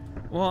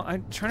Well,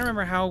 I'm trying to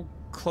remember how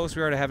close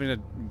we are to having to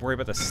worry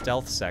about the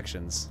stealth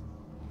sections.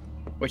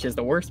 Which is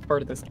the worst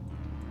part of this game.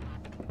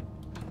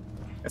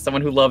 As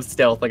someone who loves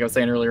stealth, like I was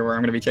saying earlier, where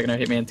I'm going to be checking out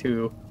Hitman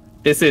 2,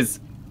 this is...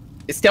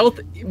 Stealth,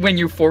 when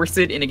you force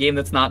it in a game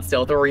that's not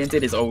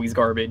stealth-oriented, is always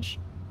garbage.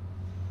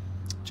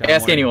 John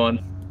Ask wanted-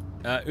 anyone.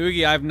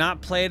 Oogie, I've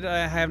not played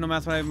I have no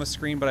mathematical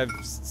screen, but I've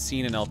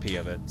seen an LP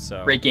of it,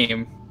 so... Great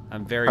game.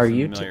 I'm very Are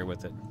you familiar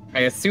with it.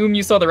 I assume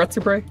you saw the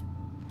Retsupre?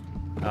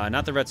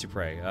 Not the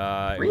Retsupre.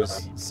 It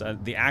was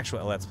the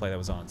actual Let's Play that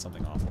was on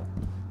Something Awful.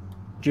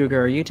 Juga,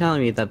 are you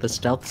telling me that the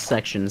stealth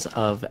sections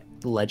of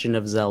Legend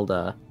of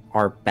Zelda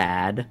are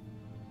bad?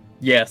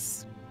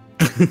 Yes.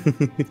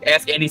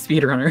 Ask any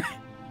speedrunner.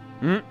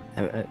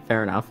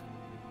 Fair enough.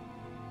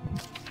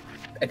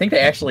 I think they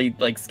actually,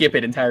 like, skip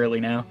it entirely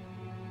now.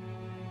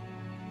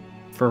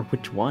 For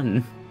which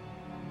one?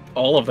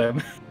 All of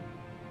them.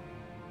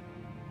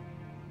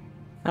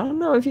 I don't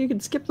know if you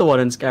can skip the one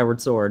in Skyward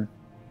Sword.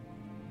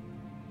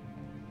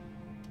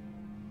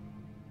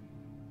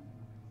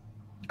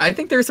 I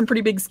think there's some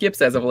pretty big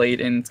skips as of late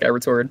in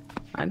Skyward Sword.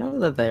 I know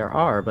that there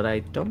are, but I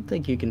don't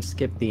think you can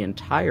skip the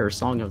entire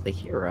Song of the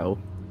Hero.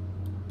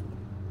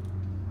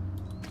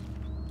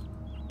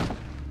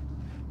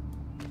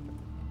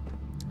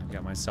 I've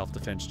got my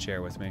self-defense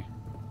chair with me.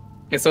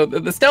 Okay, so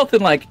the stealth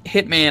in, like,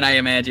 Hitman, I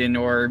imagine,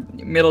 or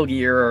Metal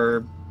Gear,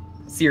 or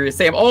Serious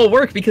Sam all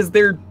work because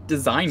they're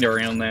designed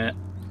around that.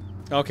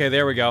 Okay,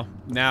 there we go.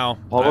 Now,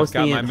 Almost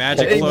I've got the my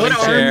magic Hey, floating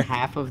what chair.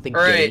 half of the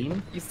All right,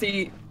 game. you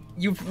see,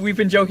 we've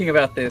been joking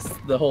about this,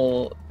 the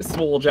whole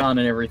Swole John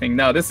and everything.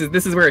 No, this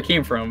is where it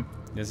came from.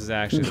 This is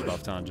actually the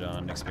Buffton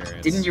John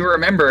experience. Didn't you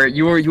remember?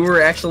 You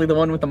were actually the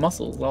one with the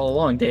muscles all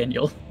along,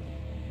 Daniel.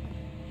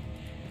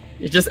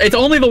 It's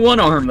only the one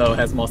arm though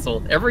has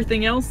muscle.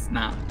 Everything else,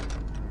 nah.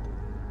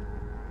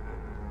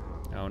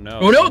 Oh no.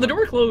 Oh no, the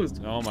door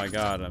closed. Oh my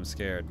god, I'm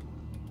scared.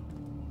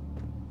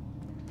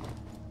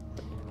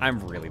 I'm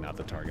really not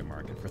the target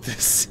market for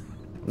this.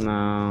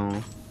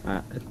 No.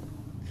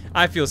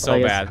 I feel so I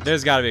guess- bad.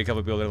 There's got to be a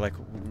couple people that are like,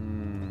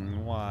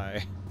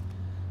 why?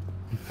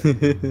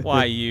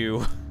 Why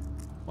you?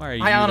 Why are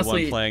you the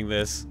honestly- one playing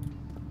this?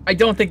 I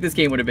don't think this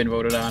game would have been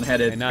voted on had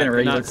it And been a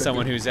regular not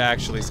someone who's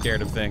actually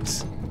scared of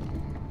things.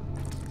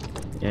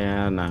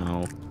 Yeah,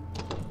 no.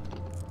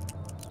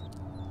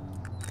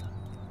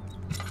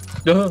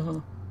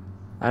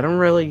 I don't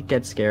really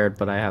get scared,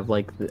 but I have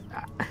like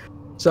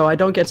so I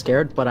don't get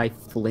scared, but I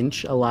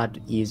flinch a lot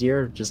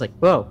easier. Just like,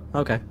 whoa,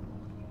 okay.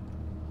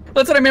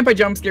 That's what I meant by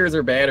jump scares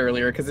are bad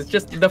earlier, because it's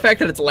just the fact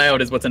that it's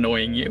loud is what's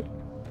annoying you.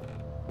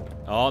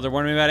 Oh, they're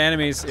warning me about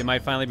enemies. It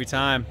might finally be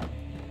time.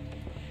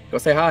 Go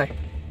say hi.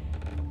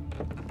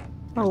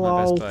 Where's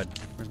my best bud?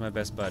 Where's my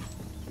best bud?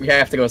 We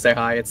have to go say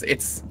hi.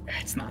 It's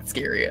not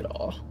scary at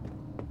all.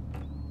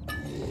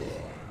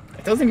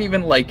 It doesn't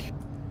even like.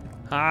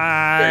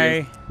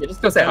 Hi. You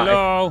just go say hi.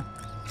 Hello.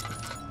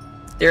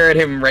 Stare at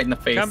him right in the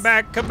face. Come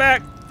back, come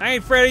back. I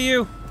ain't afraid of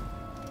you.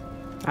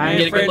 I ain't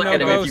Get a good afraid look of at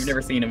no him if ghosts. you've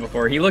never seen him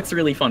before. He looks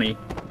really funny.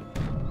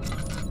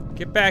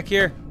 Get back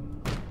here,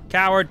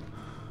 coward.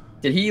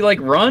 Did he like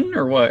run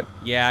or what?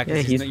 Yeah, Yeah,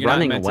 because he's you're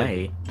running not meant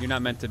away. You're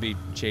not meant to be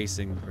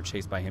chasing or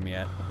chased by him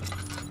yet.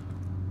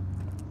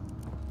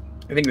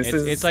 I think this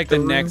is. It's like the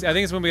next. I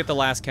think it's when we get the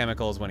last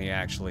chemicals when he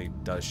actually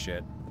does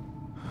shit.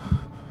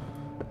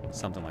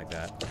 Something like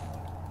that.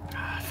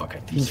 Fuck, I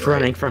think He's you're right.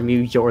 running from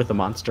you. You're the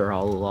monster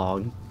all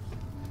along.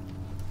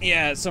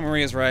 Yeah, so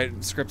Maria's right.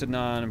 Scripted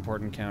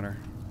non-important counter.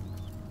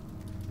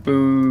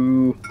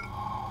 Boo.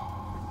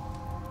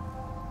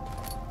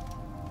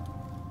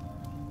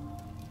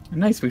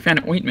 Nice, we found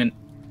an ointment.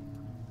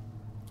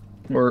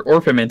 Or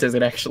orpiment, as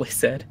it actually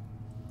said.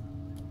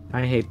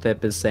 I hate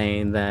that is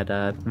saying that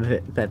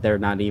that they're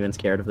not even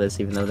scared of this,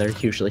 even though they're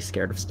usually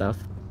scared of stuff.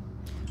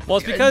 Well,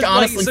 it's because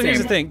Honestly, like, so here's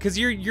the same. thing, because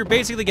you're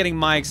basically getting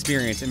my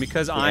experience, and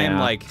because I'm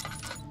Yeah. like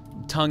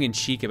tongue in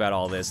cheek about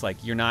all this, like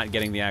you're not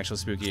getting the actual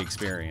spooky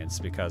experience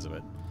because of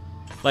it.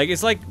 Like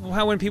it's like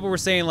how when people were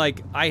saying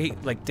like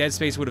Dead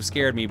Space would have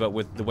scared me, but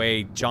with the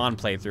way John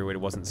played through it, it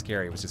wasn't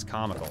scary. It was just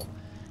comical.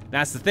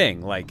 That's the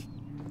thing. Like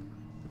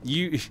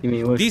you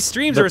mean with these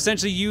streams are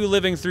essentially you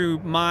living through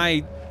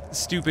my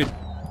stupid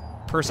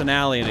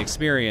personality and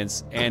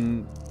experience,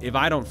 and if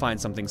I don't find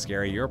something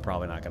scary, you're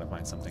probably not going to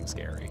find something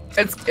scary.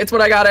 It's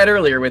what I got at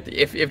earlier with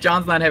if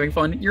John's not having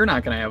fun, you're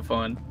not gonna have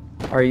fun.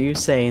 Are you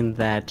saying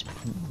that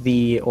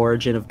the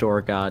origin of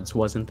Door Gods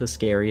wasn't the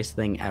scariest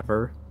thing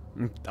ever?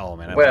 Oh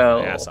man, I Well-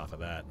 laughed my ass off of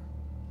that.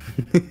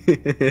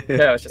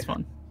 Yeah, it's just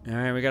fun. All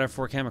right, we got our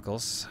 4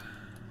 chemicals.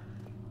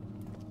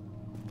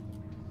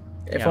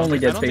 If Yeah, only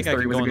I Dead don't Space think I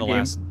 3 can was go a in good the game.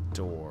 last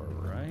door,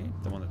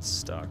 right? The one that's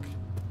stuck.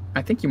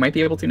 I think you might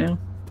be able to now.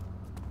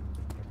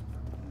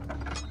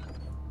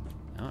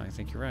 Oh, I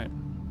think you're right.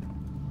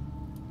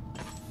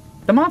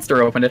 The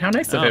monster opened it. How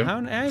nice of Oh,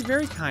 him.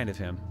 very kind of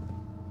him.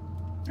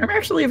 I'm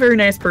actually a very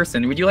nice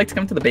person. Would you like to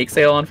come to the bake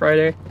sale on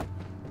Friday?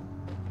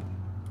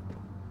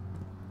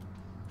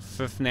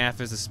 FNAF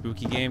is a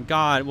spooky game.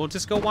 God, well,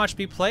 just go watch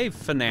me play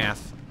FNAF.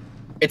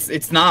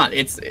 It's not.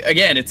 It's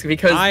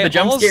because I the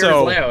jump scare is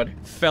also loud.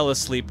 fell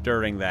asleep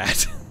during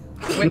that.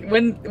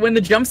 when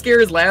the jump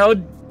scare is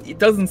loud, it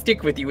doesn't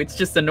stick with you. It's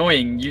just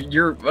annoying.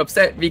 You're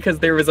upset because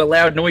there was a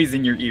loud noise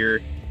in your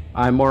ear.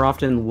 I more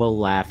often will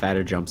laugh at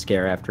a jump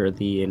scare after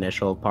the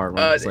initial part.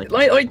 Where it's like,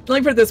 let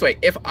me put it this way: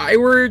 if I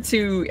were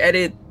to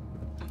edit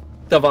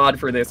the VOD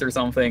for this or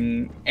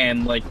something,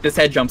 and like this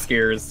had jump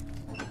scares,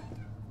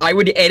 I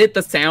would edit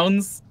the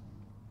sounds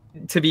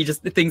to be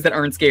just the things that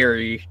aren't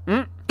scary.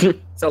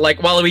 So like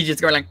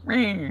Waluigi's going like,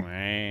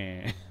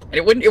 and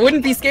it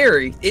wouldn't be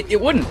scary.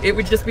 It wouldn't. It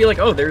would just be like,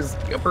 oh, there's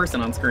a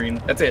person on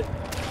screen. That's it.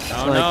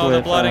 Oh like no, the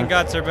with, blood and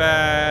guts are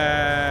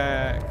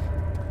back.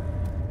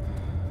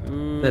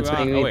 Ooh, that's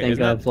making me wait, think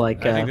isn't of that-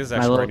 like I think this is my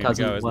actually little where I need to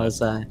cousin go, isn't it?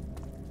 was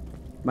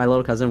my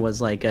little cousin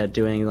was like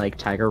doing like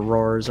tiger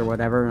roars or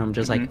whatever, and I'm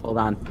just like, hold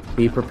on,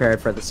 be prepared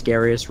for the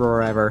scariest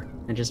roar ever,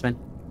 and just went,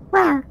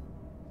 roar.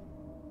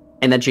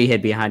 And then she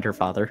hid behind her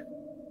father.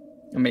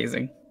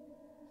 Amazing.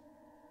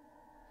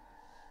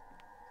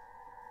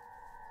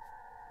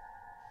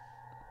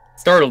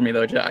 Startled me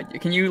though, Jack.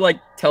 Can you like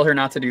tell her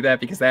not to do that,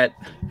 because that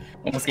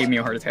almost gave me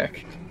a heart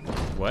attack.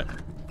 What?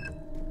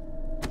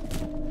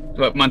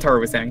 What Montaro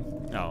was saying.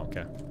 Oh,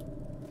 okay.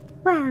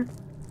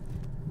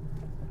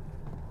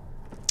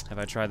 Have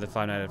I tried the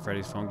Five Nights at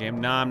Freddy's phone game?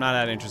 No, I'm not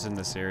that interested in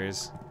this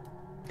series.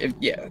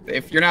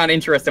 If you're not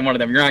interested in one of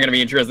them, you're not gonna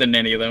be interested in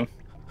any of them.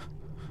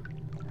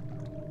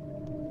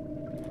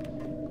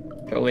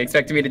 Totally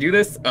expecting me to do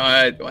this?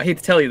 I hate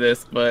to tell you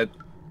this, but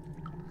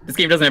this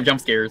game doesn't have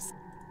jump scares.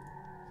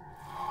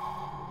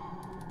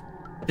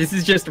 This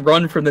is just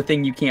run from the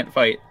thing you can't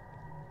fight.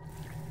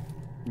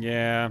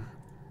 Yeah.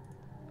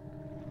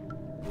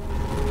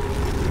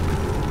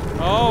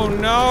 Oh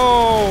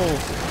no!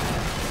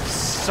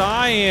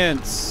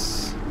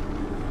 Science!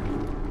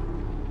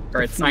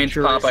 Alright, Science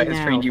Papa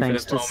has trained you for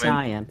this moment.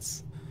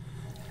 Science.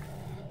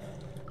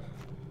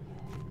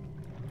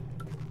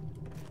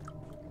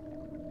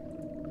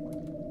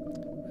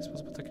 Am I supposed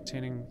to put the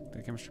containing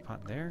the chemistry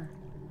pot there?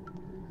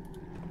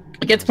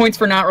 It gets points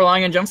for not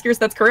relying on jump scares,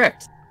 that's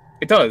correct.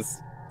 It does.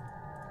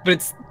 But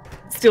it's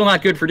still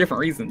not good for different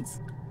reasons.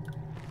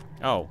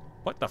 Oh,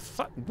 what the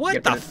fuck? Yeah, What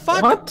but the it's-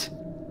 fuck? What?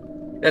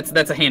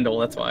 That's a handle,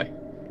 that's why.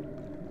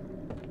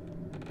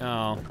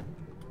 Oh.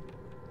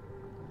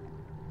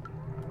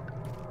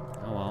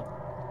 Oh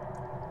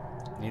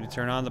well. Need to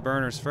turn on the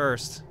burners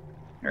first.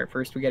 Alright,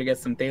 first we gotta get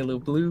some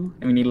Phthalo Blue,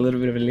 and we need a little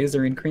bit of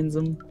alizarin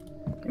crimson,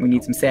 and we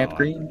need some sap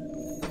green.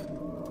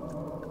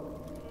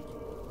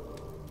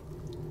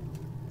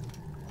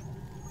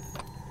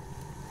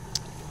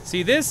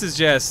 See, this is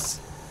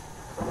just...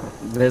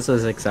 This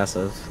is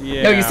excessive.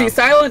 Yeah. No, you see,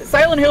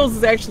 Silent Hills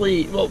is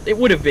actually, well, it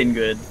would have been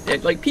good.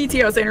 Like PT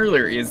I was saying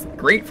earlier is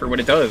great for what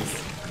it does.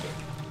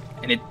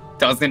 And it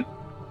doesn't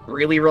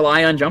really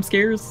rely on jump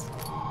scares.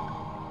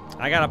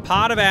 I got a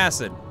pot of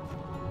acid.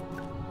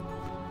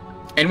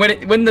 And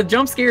when the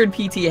jump scare in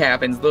PT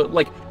happens,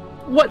 like,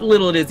 what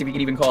little it is, if you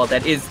can even call it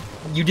that, is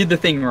you did the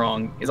thing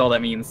wrong, is all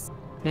that means.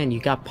 Man, you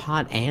got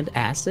pot and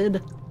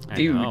acid?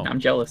 Dude, I know. I'm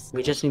jealous.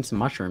 We just need some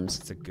mushrooms.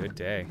 It's a good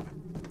day.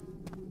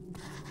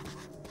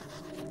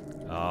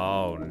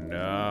 Oh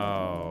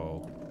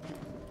no.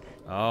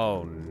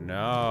 Oh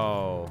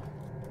no.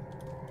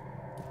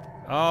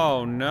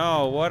 Oh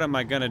no, what am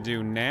I gonna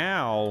do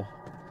now?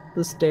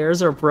 The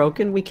stairs are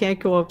broken, we can't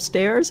go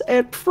upstairs,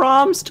 and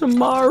prom's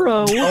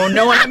tomorrow! Oh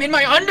no, I'm in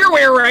my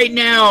underwear right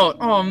now!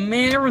 Oh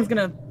man, everyone's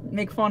gonna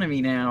make fun of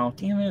me now.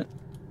 Damn it.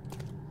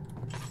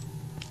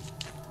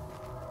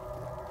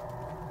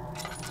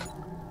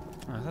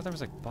 Oh, I thought there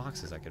was like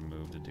boxes I could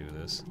move to do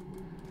this.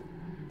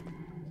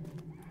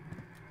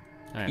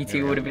 Alright,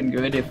 PT would have been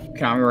good if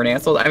Konami were an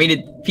asshole. I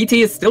mean, PT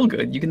is still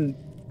good. You can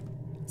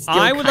still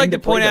I would like to kinda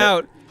play point that.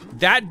 out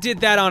that did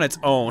that on its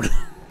own.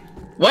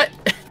 What?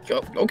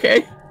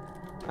 Okay.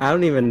 I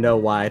don't even know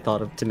why I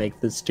thought of to make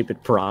this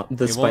stupid prom,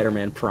 the won't-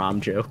 Spider-Man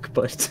prom joke,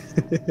 but...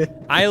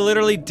 I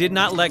literally did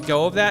not let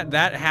go of that.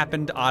 That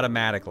happened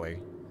automatically.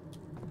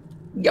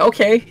 Yeah,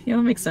 okay. Yeah,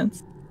 that makes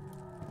sense.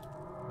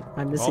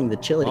 I'm missing the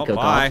chili well,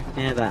 cook-off.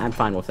 bye. Yeah, I'm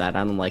fine with that.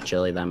 I don't like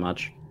chili that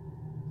much.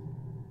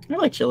 I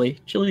like chili.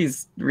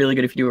 Chili's really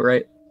good if you do it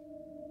right.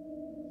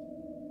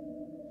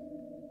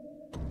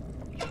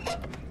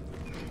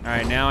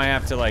 Alright, now I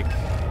have to like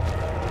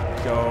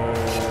go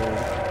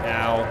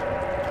now.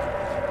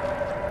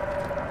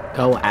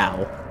 Go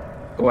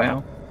ow.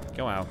 Wow.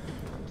 Go out.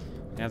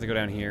 I have to go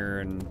down here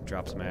and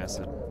drop some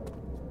acid.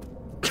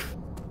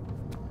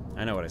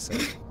 I know what I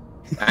said.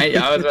 I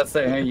was about to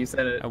say, hey, you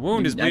said it. A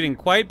wound is bleeding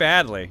quite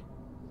badly.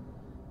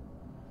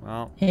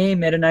 Well, Hey,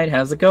 Meta Knight,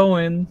 how's it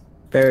going?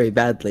 Very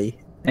badly.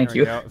 Thank there we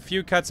you. go. A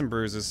few cuts and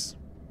bruises.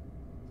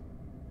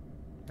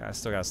 I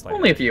still got a slight.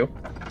 Only a few.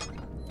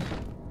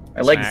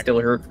 My legs Smack. still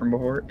hurt from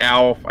before.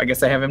 Ow, I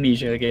guess I have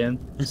amnesia again.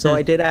 So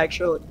I did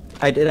actually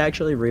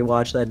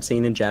rewatch that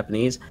scene in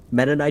Japanese.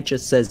 Meta Knight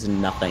just says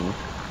nothing.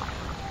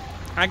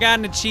 I got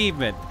an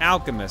achievement.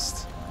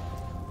 Alchemist.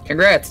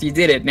 Congrats, you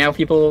did it. Now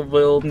people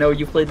will know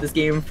you played this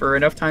game for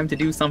enough time to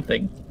do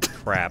something.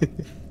 Crap.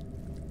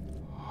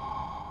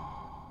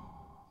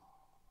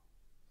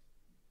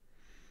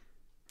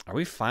 Are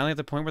we finally at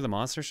the point where the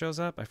monster shows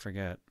up? I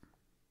forget.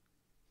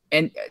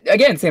 And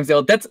again, Sam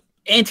Zell, that's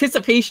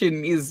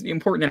anticipation is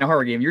important in a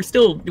horror game. You're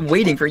still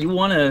waiting for, you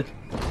want to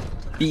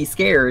be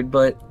scared,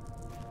 but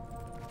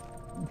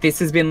this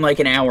has been like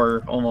an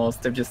hour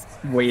almost of just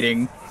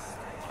waiting.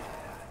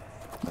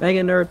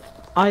 Mega Nerd,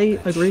 I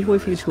agree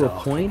with you to a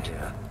point,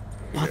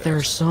 but there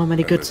are so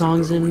many good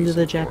songs in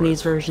the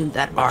Japanese version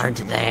that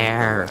aren't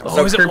there.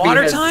 Oh, is it Kirby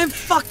water has- time?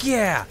 Fuck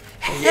yeah!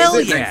 Hell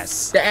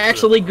yes! The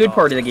actually good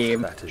part of the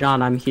game.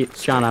 John,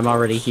 I'm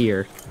already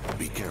here.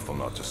 Be careful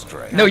not to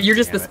stray. No, you're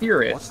just the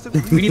spirit.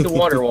 We need the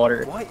water.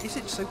 Why is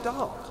it so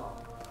dark?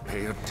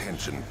 Pay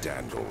attention,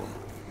 Dandel.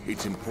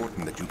 It's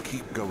important that you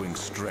keep going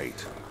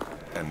straight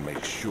and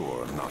make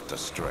sure not to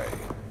stray.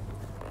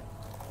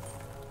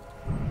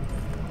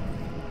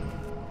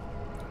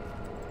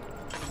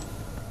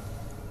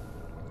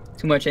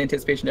 Too much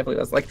anticipation definitely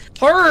does. Like,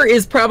 horror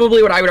is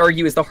probably what I would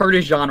argue is the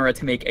hardest genre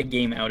to make a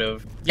game out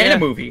of. And Yeah. a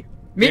movie.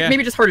 Yeah.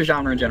 Maybe just hardest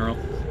genre in general.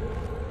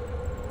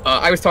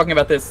 I was talking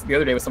about this the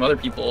other day with some other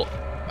people.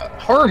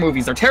 Horror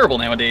movies are terrible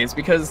nowadays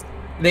because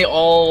they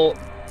all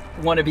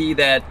want to be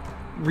that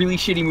really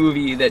shitty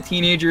movie that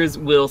teenagers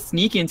will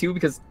sneak into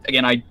because,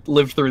 again, I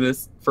lived through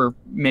this for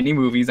many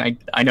movies.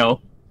 I know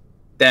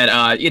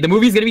that the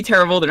movie's going to be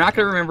terrible. They're not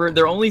going to remember it.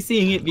 They're only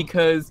seeing it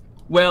because,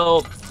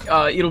 well,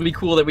 it'll be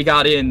cool that we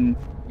got in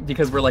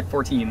because we're like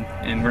 14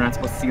 and we're not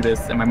supposed to see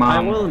this. And my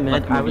mom I will admit,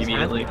 left the I movie was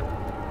immediately.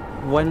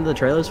 When the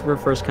trailers were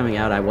first coming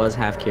out, I was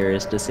half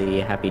curious to see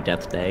Happy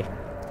Death Day.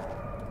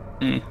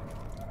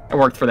 I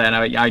worked for that.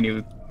 And I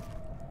knew.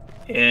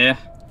 Yeah.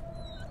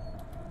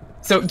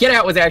 So Get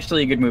Out was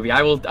actually a good movie.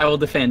 I will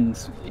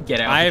defend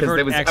Get Out I've because heard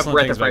it was a excellent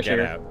breath things of about fresh Get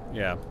air. Out.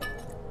 Yeah.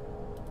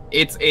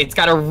 It's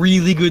got a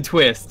really good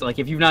twist. Like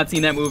if you've not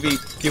seen that movie,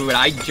 dude,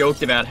 I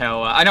joked about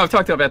how I know I've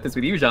talked about this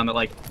with you, John. That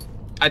like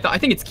I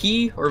think it's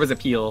Key or was it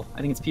Peele?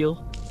 I think it's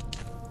Peele.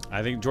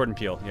 I think Jordan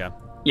Peele, yeah.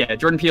 Yeah,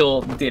 Jordan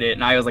Peele did it,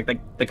 and I was like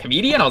the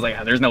comedian. I was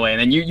like, there's no way. And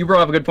then you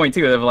brought up a good point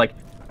too. Of like,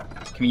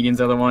 comedians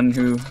are the one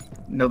who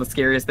know the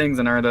scariest things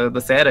and are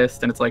the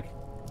saddest. And it's like,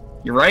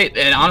 you're right.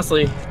 And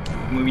honestly,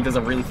 the movie does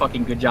a really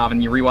fucking good job,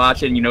 and you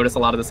rewatch it and you notice a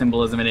lot of the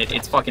symbolism in it.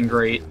 It's fucking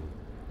great.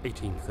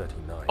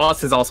 1839.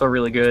 Boss is also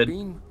really good.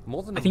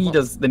 I think he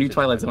does the new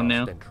Twilight Zone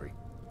now.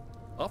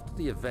 After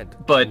the event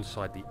but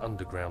inside the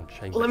underground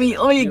chamber, let me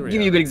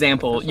give you a good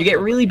example. You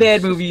get really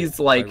bad movies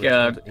like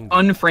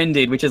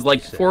Unfriended, which is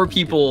like 4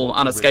 people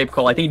on a Skype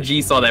call. I think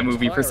G saw that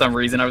movie for some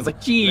reason. I was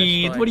like,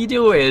 G, what are you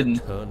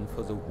doing?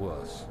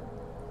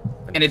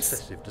 And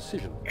it's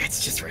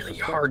just really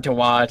hard to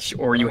watch.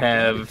 Or you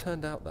have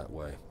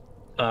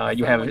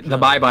the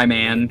Bye Bye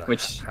Man,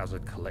 which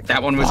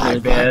that one was really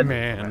bad.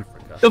 Man.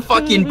 The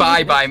fucking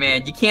Bye Bye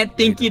Man. You can't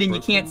think it and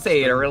you can't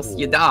say it, or else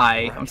you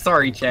die. I'm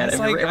sorry, Chad. It's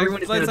like,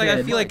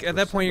 I feel like at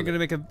that point you're gonna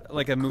make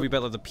a movie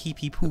about like the Pee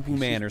Pee Poo Poo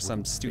Man or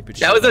some stupid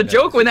shit. That was a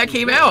joke when that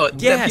came out.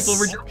 Yes. That people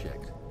were...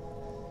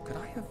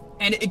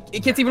 And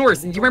it gets even worse.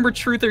 Do you remember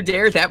Truth or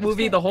Dare? That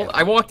movie,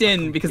 I walked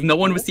in because no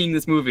one was seeing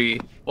this movie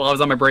while I was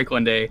on my break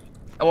one day.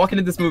 I walk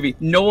into this movie,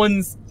 no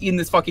one's in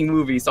this fucking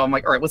movie, so I'm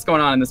like, alright, what's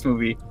going on in this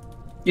movie?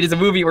 It is a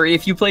movie where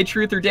if you play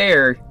Truth or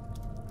Dare,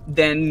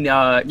 then,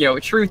 you know,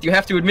 Truth, you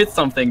have to admit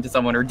something to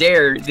someone, or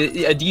Dare,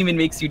 a demon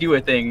makes you do a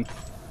thing.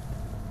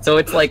 So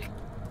it's like,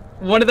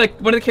 one of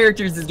the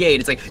characters is gay, and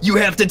it's like, you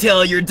have to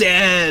tell your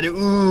dad,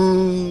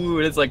 ooh,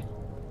 and it's like,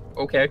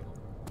 okay.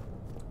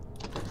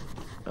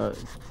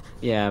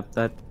 Yeah,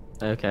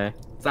 okay.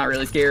 It's not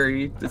really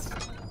scary.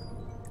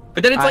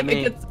 But then it's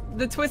like,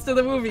 the twist of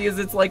the movie is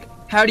it's like,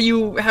 how do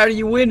you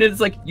win? And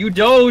it's like, you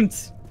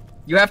don't.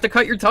 You have to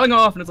cut your tongue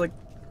off, and it's like,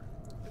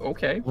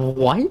 okay.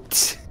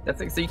 What? That's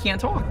like, so you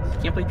can't talk.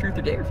 You can't play Truth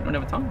or Dare if you don't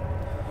have a tongue.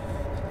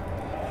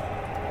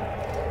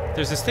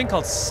 There's this thing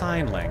called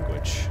sign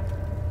language.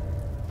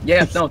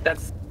 Yeah, no,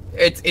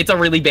 it's a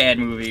really bad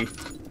movie.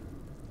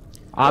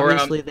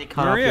 Obviously, they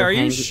cut off your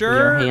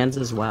hands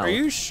as well. Are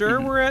you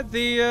sure we're at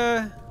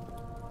the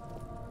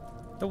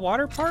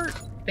water part?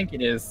 I think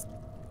it is.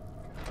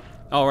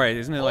 Oh, right.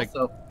 Isn't it like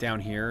Also, down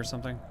here or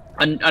something?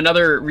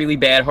 Another really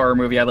bad horror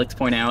movie I'd like to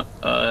point out.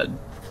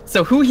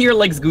 So who here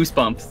likes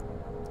Goosebumps?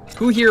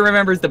 Who here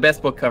remembers the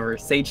best book cover?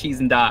 Say Cheese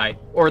and Die.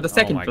 Or the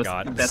second best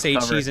cover. Say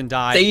Cheese and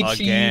Die Say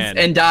again.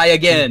 Cheese and Die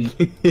Again.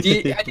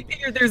 I think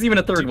there's even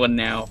a third one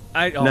now.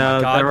 Oh no, my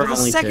god. there were The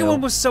only second 2.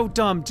 one was so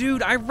dumb.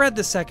 Dude, I read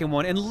the second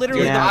one, and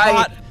literally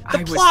Yeah. the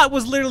plot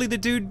was literally the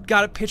dude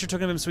got a picture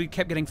taken of him, so he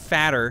kept getting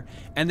fatter,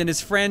 and then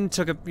his friend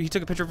took a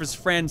picture of his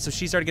friend, so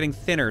she started getting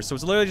thinner. So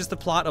it's literally just the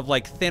plot of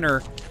like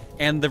thinner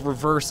and the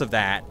reverse of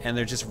that, and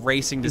they're just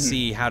racing to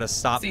see how to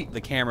stop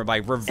the camera by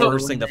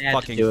reversing the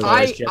fucking.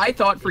 I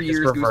thought for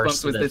years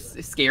Goosebumps was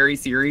this scary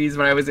series.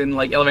 When I was in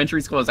like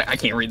elementary school, I was like, I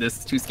can't read this;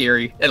 it's too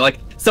scary. And like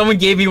someone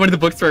gave me one of the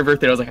books for my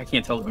birthday. I was like, I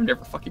can't tell them I'm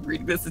never fucking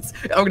reading this.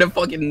 I'm gonna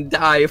fucking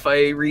die if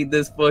I read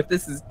this book.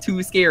 This is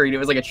too scary. And it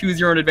was like a choose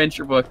your own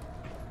adventure book.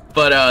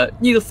 But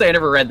needless to say, I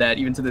never read that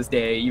even to this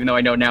day. Even though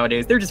I know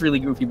nowadays they're just really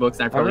goofy books,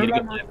 and I probably need to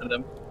get time for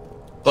them.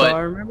 But so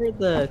I remember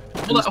the.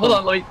 Hold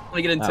on. Let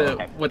me get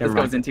into what this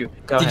goes into.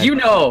 Go ahead. Did you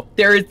know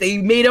they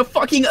made a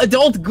fucking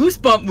adult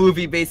Goosebump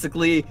movie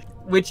basically,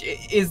 which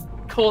is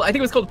called, I think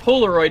it was called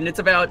Polaroid, and it's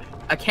about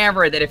a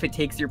camera that if it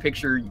takes your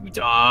picture, you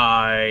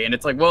die. And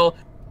it's like, well,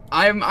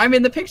 I'm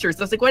in the picture,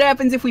 so it's like, what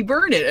happens if we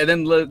burn it? And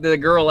then the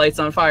girl lights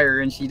on fire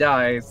and she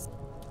dies.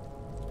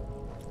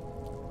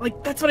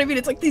 Like, that's what I mean.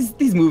 It's like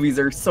these movies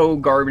are so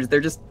garbage.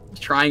 They're just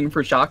trying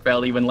for shock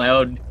value and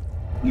loud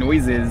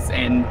noises,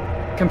 and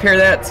compare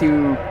that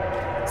to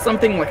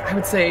something like, I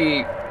would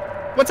say,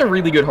 what's a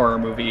really good horror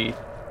movie?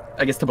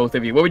 I guess to both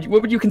of you, what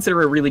would you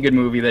consider a really good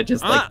movie that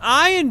just like?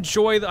 I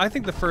enjoy. I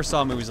think the first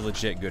Saw movie is a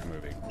legit good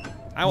movie.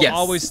 I will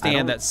always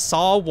stand that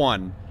Saw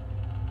 1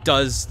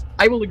 does.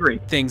 I will agree.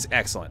 Things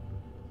excellent.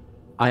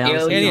 I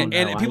honestly don't know.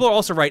 And people are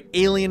also right.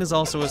 Alien is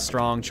also a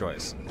strong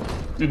choice.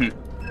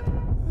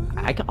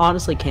 I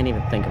honestly can't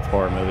even think of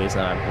horror movies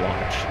that I've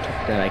watched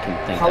that I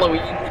can think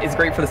Halloween of. is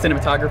great for the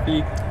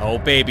cinematography. Oh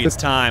baby, it's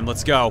time.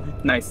 Let's go.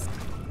 Nice.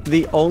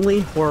 The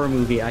only horror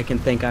movie I can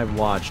think I've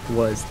watched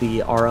was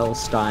the R.L.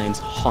 Stein's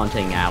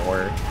Haunting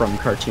Hour from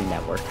Cartoon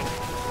Network.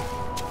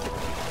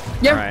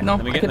 Yeah, All right, no.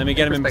 let me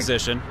get him in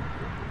position.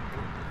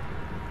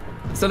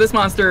 So this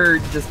monster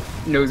just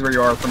knows where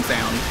you are from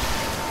sound.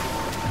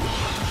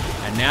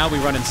 And now we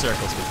run in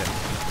circles with him.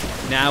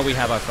 Now we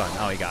have our fun.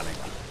 Oh, he got me.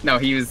 No,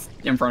 he was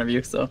in front of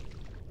you, so.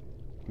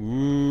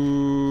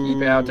 Ooh.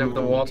 Keep out of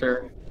the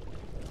water.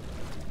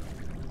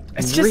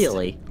 It's just,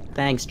 Really?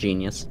 Thanks,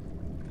 genius.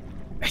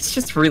 It's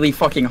just really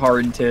fucking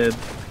hard to,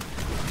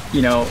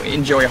 you know,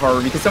 enjoy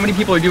horror because so many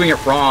people are doing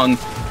it wrong,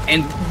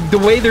 and the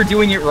way they're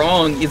doing it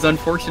wrong is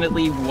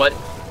unfortunately what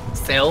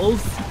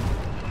sells.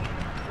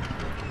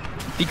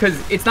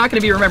 Because it's not going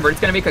to be remembered.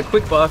 It's going to make a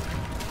quick buck,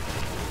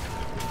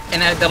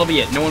 and that'll be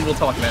it. No one will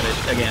talk about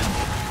it again.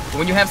 But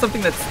when you have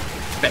something that's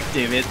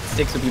effective, it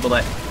sticks with people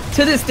that,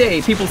 to this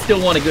day, people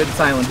still want a good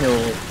Silent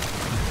Hill.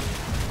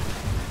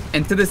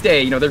 And to this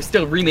day, you know, they're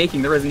still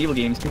remaking the Resident Evil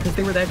games because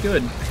they were that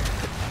good.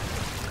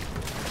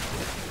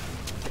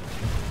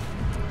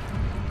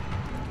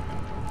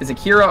 Is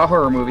Akira a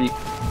horror movie?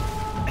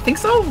 I think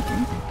so.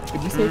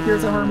 Would you say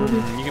Akira's a horror movie?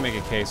 You can make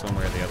a case one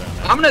way or the other on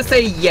that. I'm gonna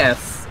say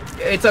yes.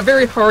 It's a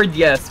very hard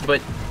yes,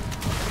 but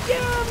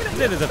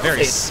yeah, It is a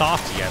very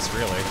soft yes,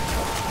 really.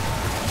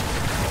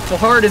 Well,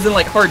 hard isn't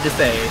like hard to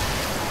say.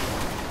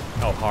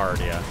 Oh, hard,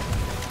 yeah.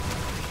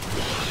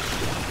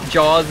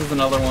 Jaws is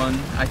another one.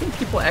 I think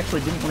people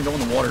actually didn't want to go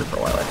in the water for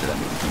a while after that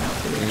movie came out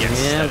too.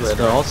 Yes, yeah,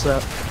 but also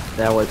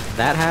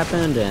that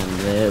happened,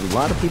 and a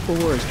lot of people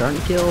were starting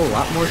to kill a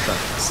lot more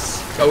sharks.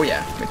 Oh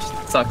yeah, which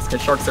sucks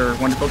because sharks are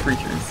wonderful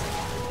creatures.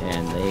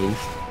 And they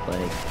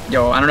like.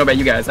 Yo, I don't know about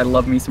you guys. I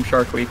love me some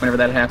Shark Week. Whenever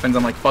that happens,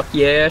 I'm like, fuck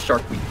yeah,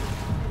 Shark Week.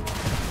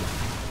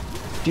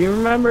 Do you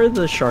remember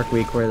the Shark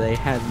Week where they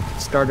had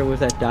started with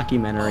that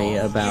documentary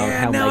about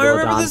yeah, how now I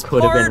remember Megalodon this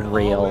could have been part.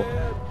 real?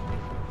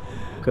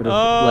 Could have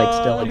like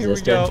still Here we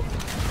existed. go.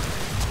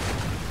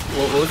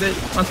 What was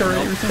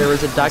it? There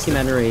was a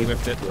documentary,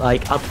 Whipped it.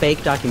 like a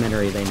fake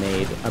documentary they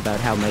made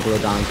about how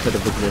Megalodon could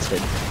have existed.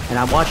 And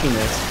I'm watching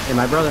this, and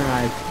my brother and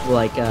I,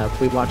 like,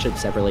 we watched it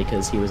separately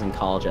because he was in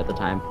college at the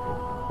time.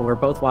 But we're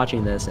both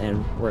watching this,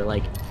 and we're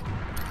like,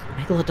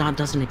 Megalodon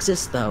doesn't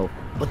exist though.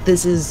 But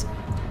this is.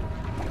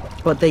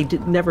 But they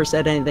never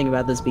said anything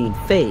about this being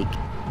fake.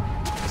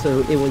 So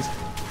it was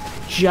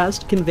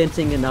just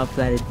convincing enough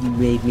that it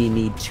made me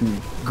need to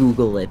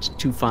Google it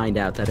to find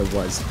out that it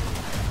was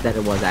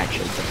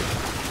actually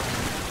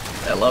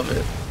fake. I love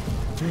it.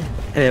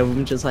 And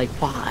I'm just like,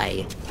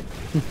 why?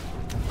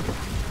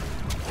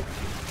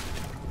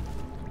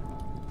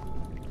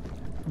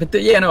 But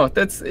yeah, no,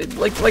 that's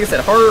like I said,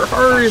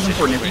 horror is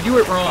important. If you do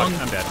it wrong,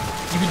 I'm dead.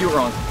 you can do it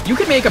wrong. You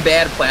can make a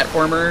bad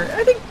platformer.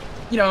 I think,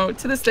 you know,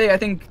 to this day, I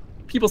think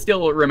people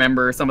still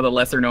remember some of the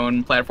lesser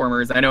known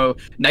platformers. I know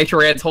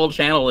Nitrorad's whole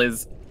channel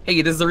is,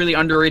 hey, this is a really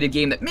underrated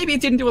game that maybe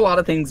it didn't do a lot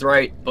of things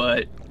right,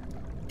 but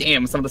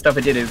damn, some of the stuff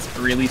it did is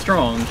really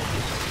strong.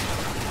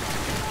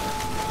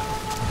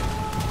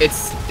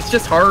 It's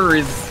just horror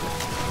is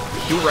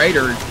do it right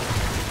or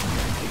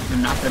you're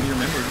not gonna be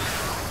remembered.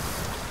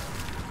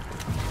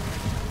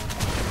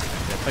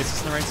 Did I place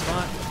this in the right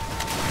spot?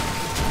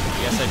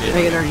 Yes, I did.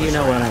 Negator, you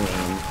know what I mean.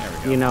 There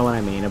we go. You know what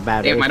I mean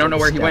about Damn, it. I don't know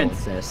where he went.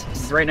 Exists.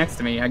 He's right next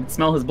to me. I can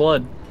smell his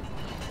blood.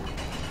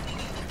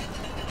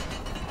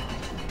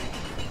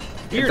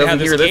 Weird doesn't how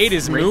this hear this gate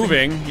is racing.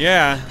 moving.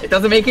 Yeah. It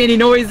doesn't make any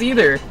noise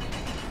either.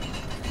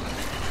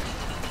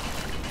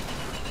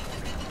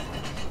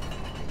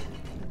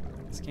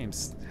 This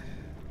game's.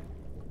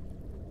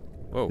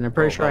 Whoa. And I'm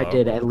pretty sure I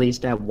did at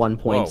least at one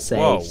point say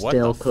what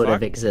still the could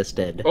have fuck?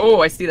 existed.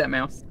 Oh, I see that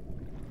mouse.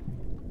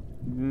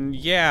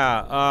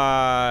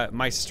 Yeah,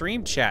 my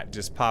stream chat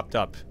just popped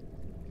up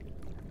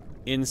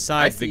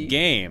inside the see.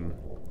 game.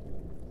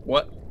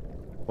 What?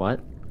 What?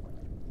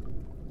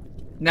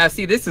 Now,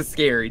 see, this is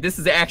scary. This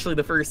is actually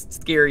the first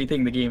scary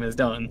thing the game has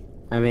done.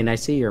 I mean, I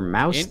see your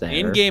mouse there.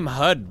 In-game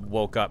HUD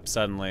woke up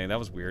suddenly. That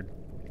was weird.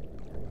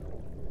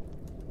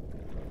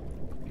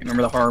 You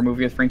remember the horror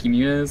movie with Frankie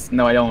Muniz?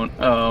 No, I don't.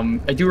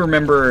 I do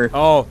remember.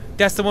 Oh,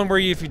 that's the one where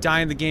if you die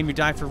in the game, you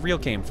die for real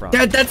came from.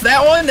 That's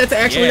that one? That's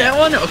actually Yeah. that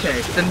one?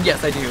 Okay, then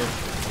yes, I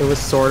do. It was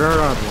Sword Art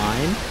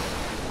Online.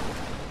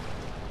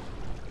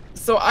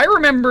 So I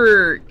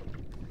remember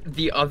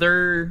the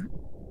other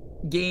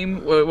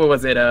game. What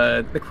was it?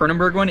 The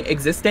Cronenberg one,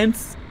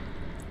 Existence.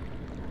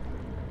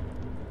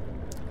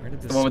 Where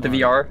did this The one with the spawn?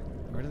 VR.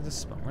 Where did this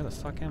spawn? Where the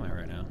fuck am I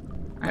right now?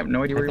 I have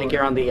no idea I where think you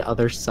you're are. on the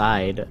other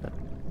side.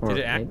 Or, Did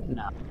it act- wait,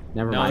 no,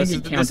 never No, mind. this he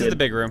is the counted.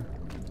 big room.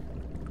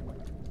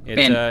 It,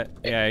 Man.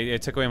 yeah,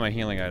 it took away my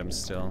healing items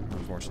still,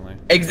 unfortunately.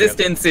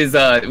 Existence is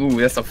ooh,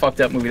 that's a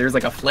fucked up movie. There's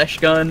like a flesh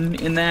gun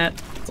in that.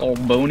 It's all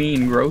bony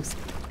and gross.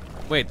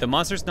 Wait, the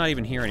monster's not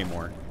even here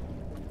anymore.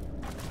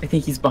 I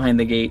think he's behind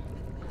the gate.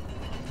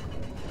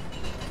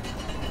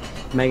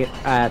 Megan,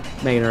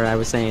 I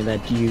was saying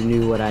that you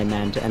knew what I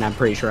meant, and I'm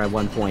pretty sure at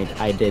one point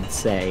I did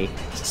say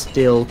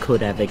still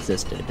could have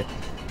existed.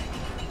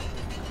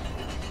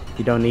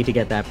 You don't need to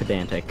get that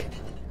pedantic.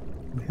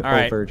 All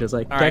right, Over, just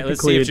like, all right.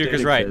 Let's see if technically it Juker's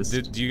did right.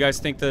 exist. Do you guys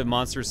think the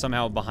monster's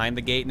somehow behind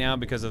the gate now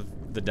because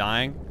of the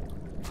dying?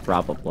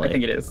 Probably. I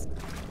think it is.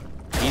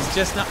 He's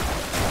just not.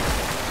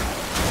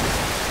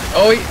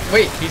 Oh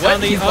wait, He's what?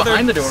 on the He's other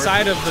behind the door.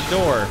 side of the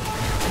door.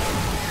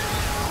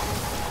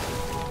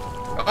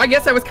 Oh, I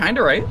guess I was kind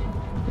of right.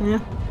 Yeah.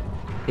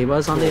 He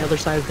was on the other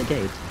side of the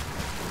gate.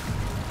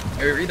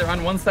 Or either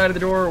on one side of the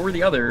door or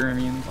the other. I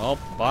mean, Oh,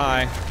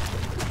 bye.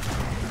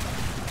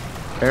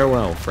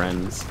 Farewell,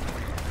 friends.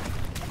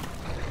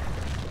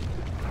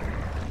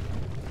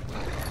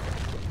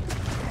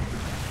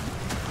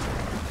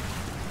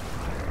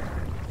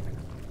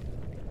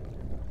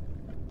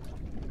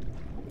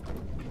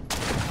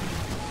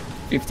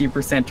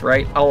 %50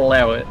 right. I'll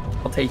allow it.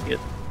 I'll take it.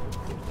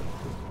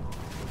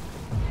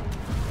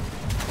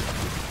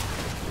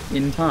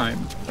 In time,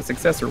 a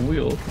successor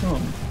will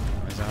come.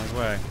 He's on his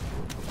way.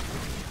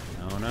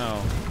 Oh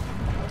no.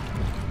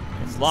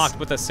 It's locked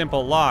with a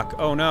simple lock.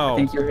 Oh no. I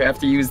think you have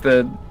to use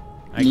the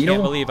I needle.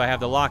 can't believe I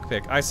have the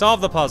lockpick. I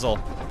solved the puzzle.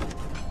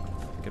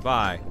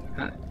 Goodbye.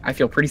 I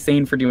feel pretty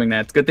sane for doing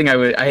that. It's a good thing I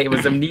was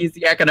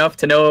amnesiac enough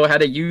to know how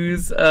to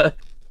use like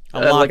a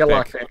lockpick.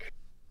 lockpick.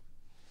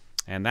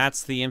 And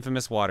that's the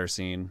infamous water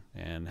scene,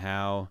 and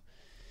how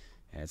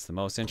And it's the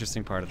most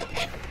interesting part of the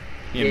game.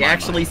 The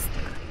actually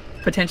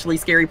potentially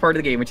scary part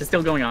of the game, which is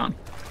still going on.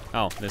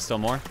 Oh, there's still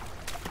more?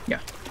 Yeah.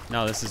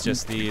 No, this is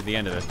just the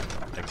end of it.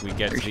 Like, we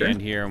get to the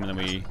end here, and then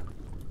we...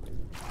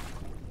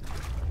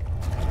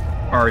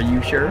 Are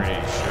you sure? Pretty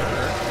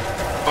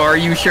sure. Are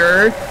you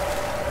sure?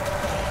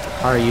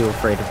 Are you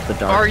afraid of the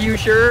dark? Are you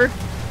sure?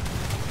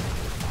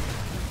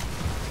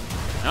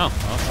 Oh,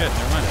 oh shit,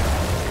 never mind.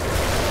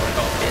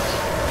 Oh, bitch.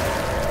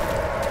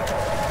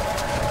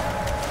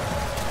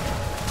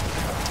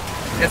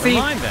 Now see,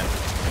 Never mind then.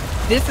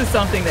 this is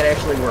something that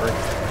actually works.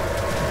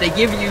 They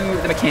give you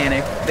the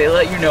mechanic, they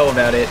let you know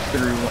about it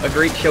through a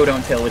great show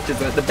don't tell, which is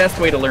the best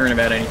way to learn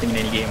about anything in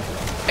any game.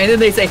 And then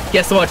they say,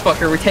 guess what,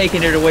 fucker, we're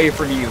taking it away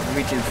from you,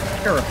 which is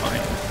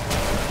terrifying.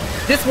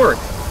 This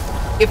works.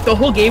 If the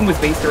whole game was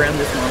based around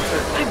this monster,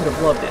 I would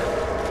have loved it.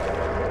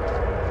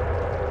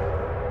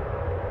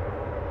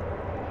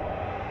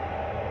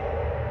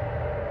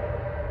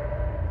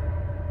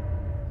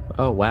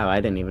 Oh wow,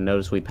 I didn't even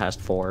notice we passed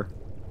 4.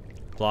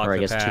 Block or I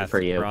the guess path, 2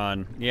 for you.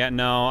 Run. Yeah,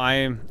 no,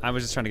 I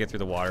was just trying to get through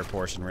the water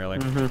portion, really.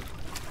 Mm-hmm.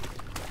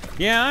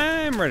 Yeah,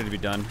 I'm ready to be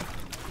done.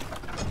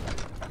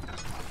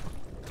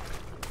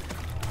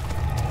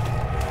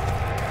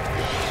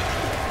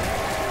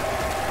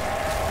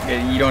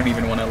 You don't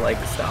even want to, like,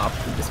 stop.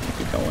 You just keep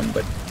it going,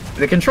 but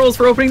the controls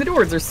for opening the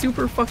doors are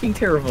super fucking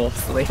terrible,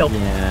 so they help slow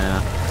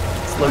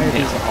you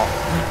down.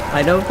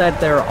 I know that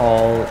they're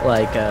all,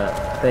 like,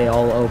 they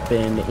all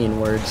open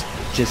inwards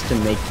just to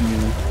make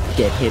you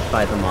get hit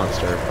by the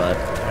monster, but...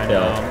 I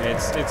know,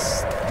 it's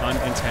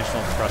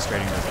unintentional,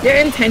 frustrating design.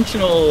 Yeah,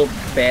 intentional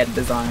bad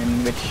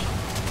design, which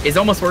is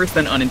almost worse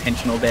than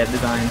unintentional bad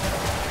design.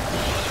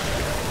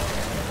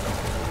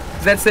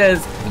 That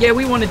says, yeah,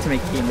 we wanted to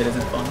make a game that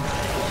isn't fun.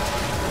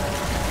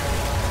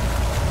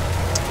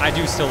 I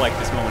do still like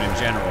this moment in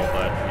general,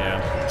 but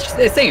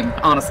yeah. Same,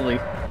 honestly.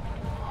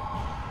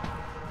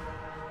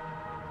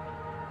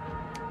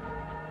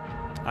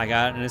 I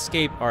got an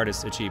escape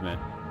artist achievement.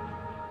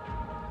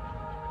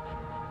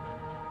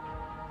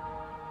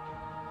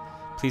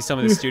 Please tell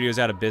me the studio's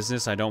out of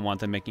business. I don't want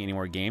them making any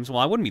more games. Well,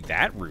 I wouldn't be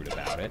that rude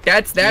about it.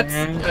 That's a bad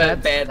thing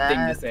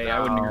to say.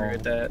 I wouldn't agree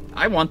with that.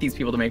 I want these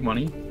people to make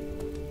money.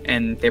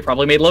 And they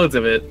probably made loads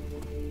of it.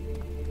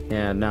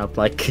 Yeah, no,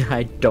 like,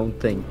 I don't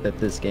think that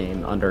this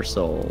game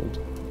undersold.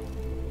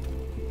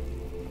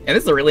 And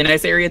this is a really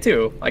nice area,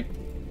 too. Like,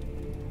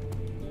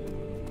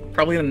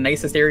 probably the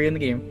nicest area in the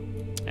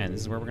game. And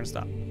this is where we're gonna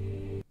stop.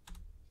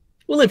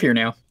 We'll live here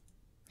now.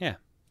 Yeah.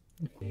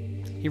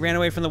 He ran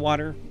away from the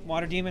water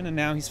demon, and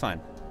now he's fine.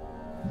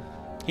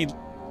 He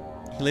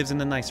lives in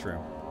the nice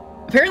room.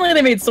 Apparently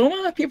they made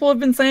Soma, people have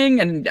been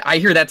saying, and I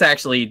hear that's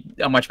actually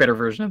a much better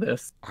version of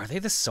this. Are they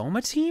the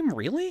Soma team?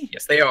 Really?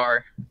 Yes, they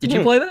are. Did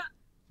you play that?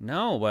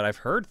 No, but I've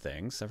heard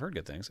things. I've heard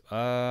good things.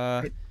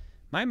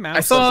 My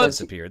mouse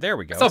disappeared. There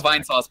we go. I saw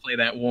Vinesauce play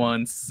that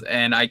once,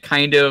 and I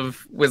kind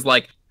of was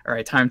like, all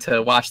right, time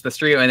to watch the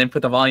stream, and then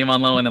put the volume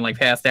on low, and then, like,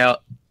 passed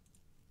out.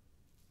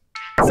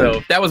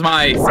 So that was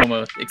my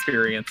Soma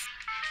experience.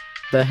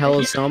 The hell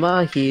is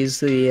Soma? He's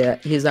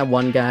that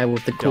one guy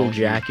with the cool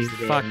jacket.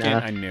 Fucking,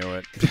 I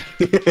knew it.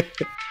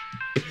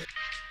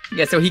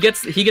 Yeah, so he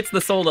gets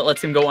the soul that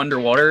lets him go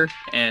underwater,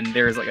 and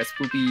there's like a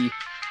spooky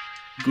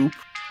goop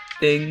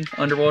thing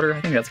underwater.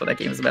 I think that's what that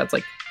game is about. It's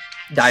like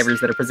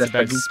divers that are possessed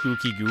by goop.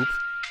 Spooky goop.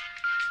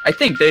 I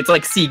think that it's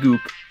like sea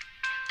goop.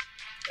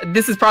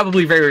 This is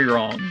probably very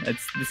wrong.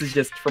 This is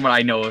just from what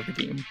I know of the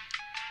game.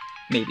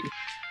 Maybe.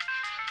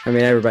 I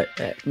mean,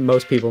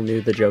 most people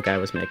knew the joke I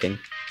was making.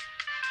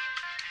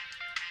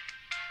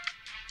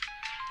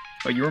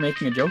 Oh, you were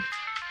making a joke?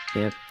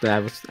 Yeah, I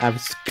was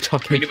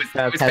talking I mean, it was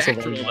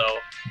factual, though.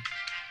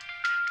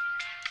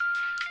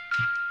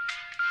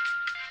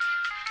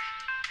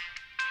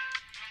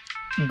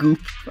 Goop.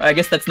 I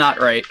guess that's not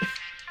right.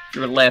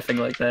 You were laughing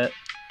like that.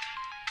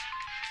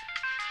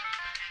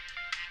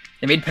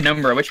 They made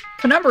Penumbra, which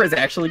Penumbra is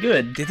actually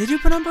good. Did they do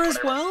Penumbra as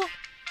well?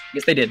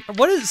 Yes, they did.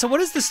 What is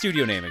the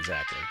studio name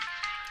exactly?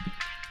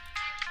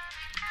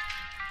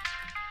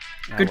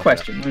 Good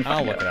question.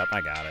 I'll look it up.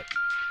 I got it.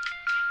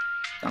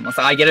 Unless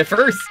I get it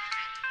first.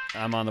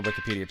 I'm on the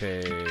Wikipedia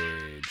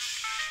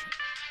page.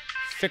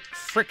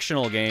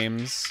 Frictional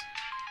Games.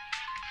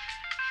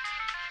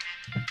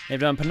 They've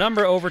done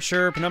Penumbra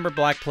Overture, Penumbra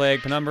Black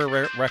Plague,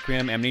 Penumbra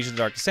Requiem, Amnesia: The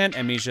Dark Descent,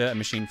 Amnesia: A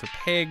Machine for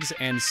Pigs,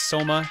 and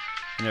Soma.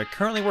 And they're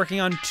currently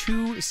working on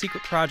 2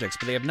 secret projects,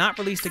 but they have not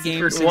released a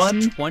game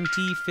since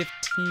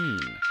 2015.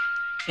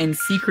 And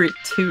Secret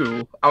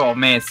 2. Oh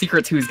man,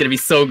 Secret 2 is going to be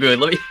so good.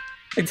 Let me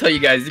tell you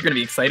guys, you're going to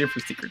be excited for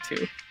Secret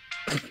 2.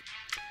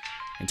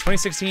 In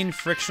 2016,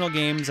 Frictional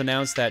Games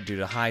announced that due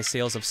to high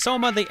sales of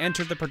Soma, they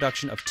entered the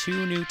production of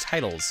 2 new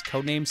titles,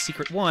 codenamed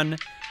Secret 1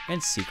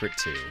 and Secret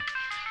 2.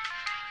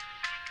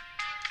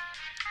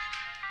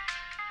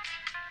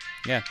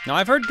 Yeah, no,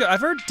 I've heard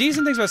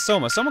decent things about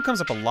Soma. Soma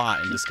comes up a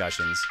lot in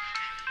discussions,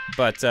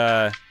 but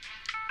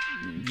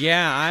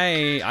yeah,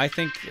 I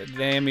think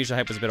the Amnesia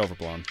hype was a bit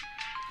overblown.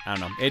 I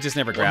don't know, it just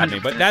never grabbed me.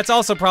 But that's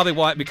also probably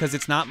why, because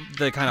it's not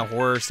the kind of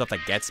horror stuff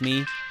that gets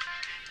me.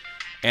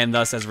 and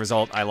thus as a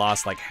result I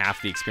lost like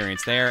half the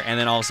experience there, and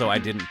then also I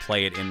didn't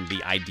play it in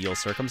the ideal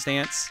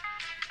circumstance.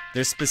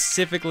 They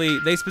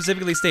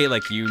specifically state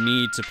like you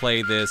need to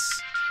play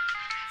this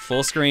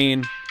full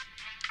screen,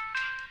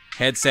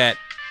 headset,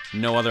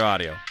 no other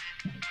audio.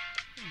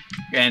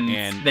 And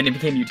then it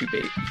became YouTube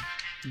bait.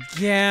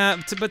 Yeah,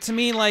 but to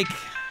me, like,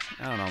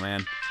 I don't know,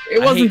 man.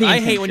 It wasn't I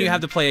hate when you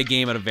have to play a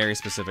game in a very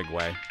specific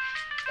way.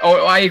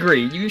 Oh, I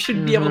agree. You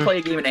should be able to play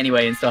a game in any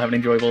way and still have an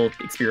enjoyable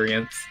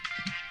experience.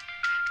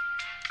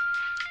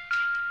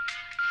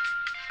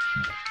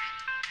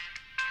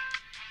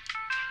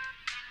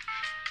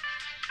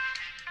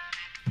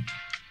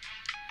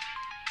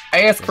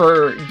 I ask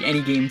for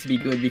any game to be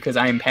good because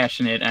I am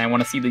passionate and I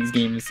want to see these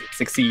games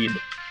succeed.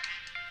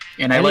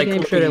 And I like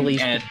looking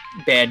at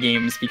bad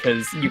games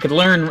because you could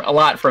learn a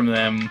lot from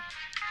them.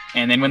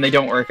 And then when they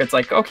don't work, it's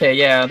like, okay,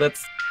 yeah,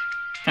 that's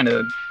kind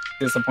of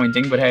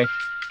disappointing, but hey.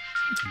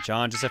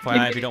 John, just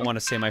FYI, if you don't want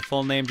to say my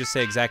full name, just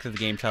say exactly the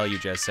game title you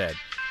just said.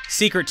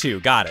 Secret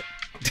 2, got it.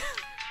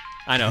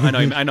 I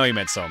know you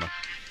meant Soma.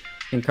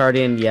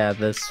 Incardian, yeah,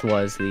 this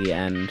was the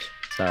end.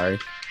 Sorry.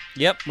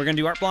 Yep, we're gonna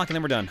do art block and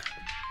then we're done.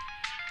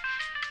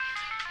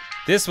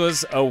 This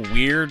was a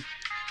weird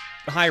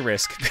high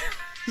risk.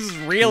 This is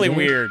really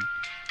weird.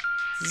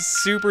 This is a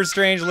super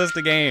strange list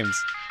of games.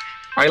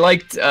 I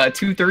liked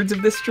 2/3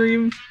 of this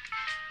stream.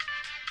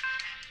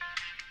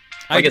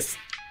 I guess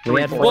we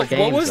had 4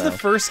 games. What was the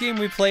first game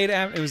we played?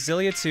 It was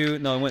Xillia 2.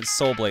 No, it went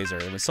Soul Blazer.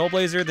 It was Soul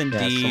Blazer, then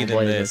D,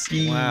 then this.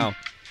 D. Wow,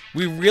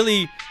 we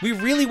really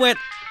went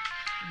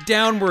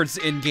downwards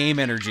in game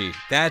energy.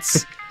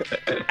 That's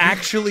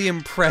actually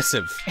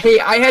impressive. Hey,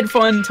 I had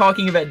fun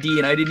talking about D,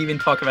 and I didn't even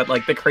talk about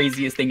like the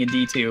craziest thing in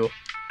D2.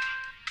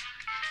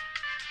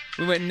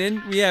 We went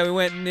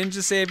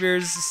Ninja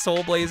Saviors,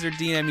 Soul Blazer,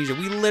 D, and Amnesia.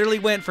 We literally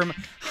went from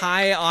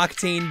high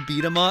octane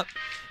beat 'em up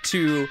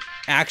to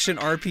action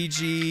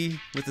RPG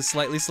with a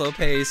slightly slow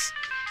pace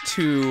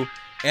to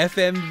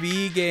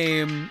FMV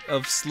game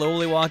of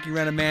slowly walking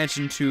around a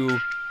mansion to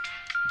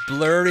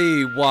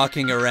blurry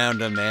walking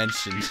around a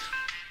mansion.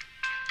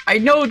 I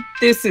know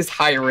this is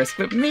high risk,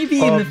 but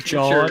maybe in the future.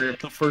 John,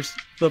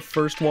 the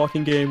first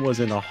walking game was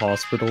in a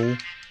hospital.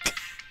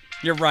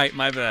 You're right,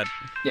 my bad.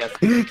 Yes.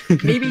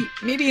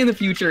 maybe in the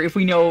future, if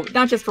we know,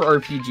 not just for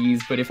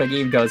RPGs, but if a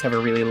game does have a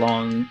really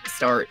long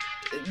start,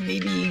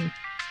 maybe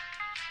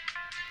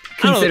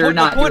consider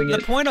not doing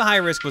it. The point of high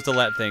risk was to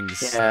let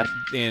things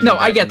in. No,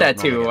 I get that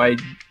too.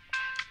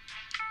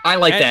 I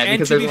like that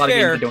because there's a lot of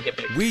games that don't get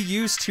picked. We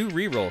used 2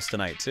 rerolls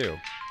tonight too.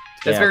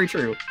 That's very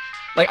true.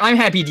 Like, I'm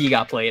happy D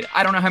got played.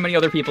 I don't know how many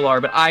other people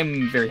are, but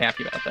I'm very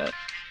happy about that.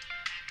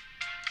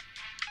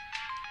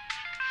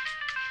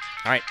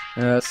 All right.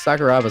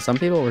 Sakuraba, some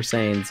people were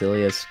saying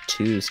Xillia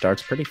 2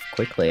 starts pretty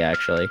quickly,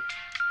 actually.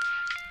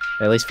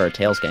 At least for a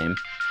Tales game.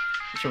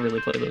 I should really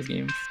play those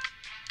games.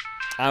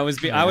 I was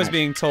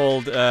being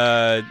told,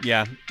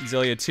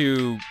 Xillia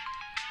 2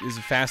 is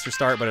a faster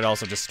start, but it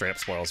also just straight up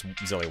spoils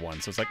Xillia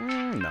 1. So it's like,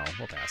 no,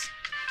 we'll pass.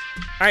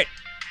 All right,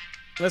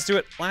 let's do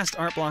it. Last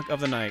art block of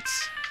the night.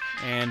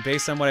 And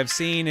based on what I've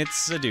seen,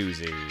 it's a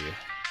doozy.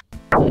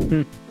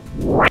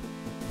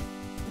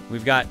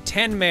 We've got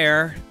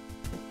Tenmare,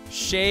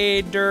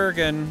 Shade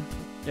Durgan,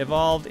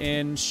 evolved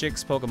in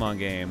Shik's Pokemon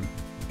game.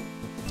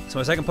 So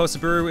my second post to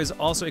Buru is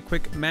also a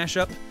quick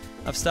mashup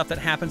of stuff that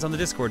happens on the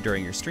Discord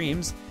during your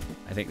streams.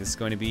 I think this is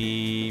going to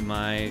be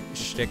my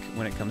shtick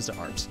when it comes to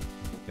art.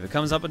 If it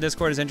comes up on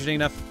Discord is interesting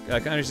enough,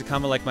 just a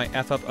comment like my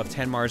F-up of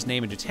Tenmar's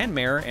name into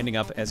Tenmare, ending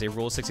up as a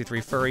Rule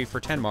 63 furry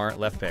for Tenmar,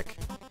 left pick.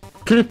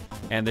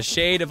 And the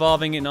Shade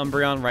evolving in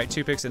Umbreon, right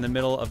 2 picks in the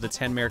middle of the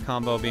Tenmare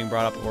combo being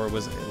brought up, or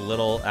was a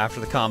little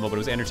after the combo, but it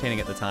was entertaining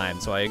at the time,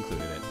 so I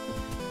included it.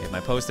 If my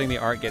posting the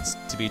art gets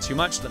to be too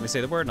much, let me say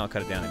the word and I'll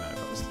cut it down the amount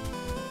I post.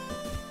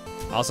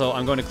 Also,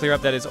 I'm going to clear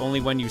up that it's only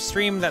when you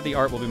stream that the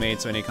art will be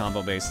made, so any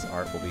combo-based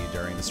art will be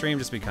during the stream,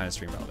 just to be kind of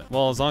stream relevant.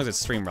 Well, as long as it's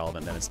stream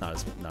relevant, then it's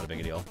not a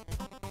big a deal.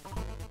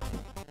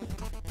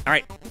 All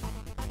right.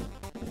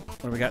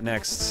 What do we got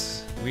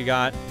next? We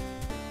got...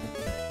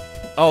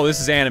 Oh, this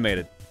is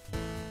animated.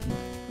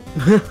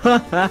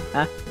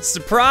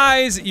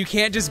 Surprise! You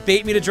can't just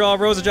bait me to draw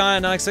Rosa John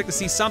and not expect to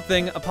see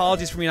something.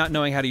 Apologies for me not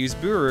knowing how to use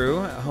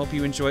Buru. I hope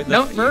you enjoyed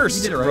the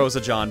first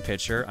Rosa John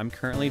picture. I'm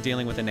currently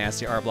dealing with a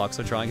nasty art block,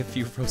 so drawing a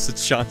few Rosa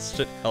Johns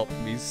should help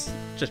me.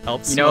 Should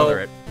help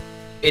smother it.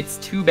 It's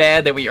too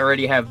bad that we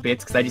already have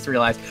bits, because I just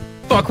realized,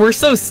 fuck, we're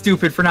so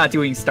stupid for not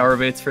doing star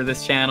bits for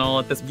this channel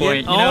at this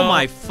point. Yeah, oh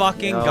my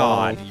fucking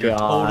god! You're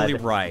totally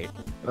right.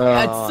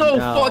 That's so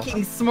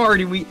fucking smart,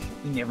 and we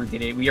never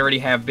did it. We already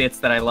have bits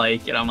that I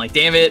like, and I'm like,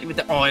 damn it!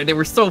 Oh, they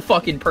were so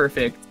fucking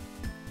perfect.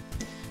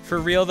 For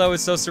real though,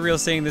 it's so surreal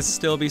seeing this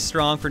still be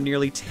strong for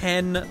nearly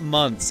 10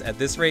 months. At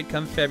this rate,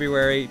 come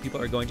February,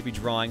 people are going to be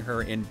drawing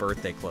her in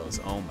birthday clothes.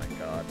 Oh my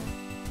god.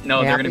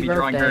 No, they're going to be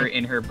drawing her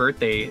in her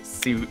birthday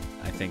suit.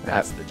 I think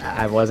that's the joke.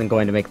 I wasn't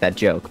going to make that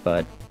joke,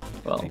 but...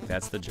 Well, I think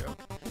that's the joke.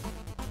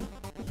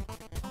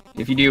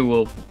 If you do,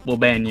 we'll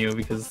ban you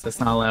because that's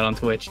not allowed on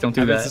Twitch. Don't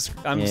do that.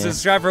 I'm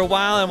subscribed for a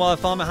while, and while I've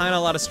fallen behind on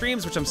a lot of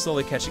streams, which I'm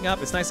slowly catching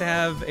up, it's nice to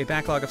have a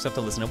backlog of stuff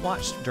to listen and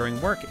watch during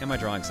work and my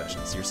drawing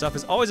sessions. Your stuff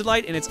is always a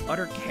delight in its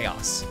utter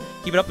chaos.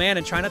 Keep it up, man,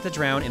 and try not to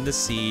drown in the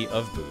sea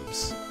of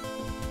boobs.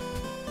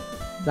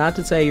 Not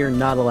to say you're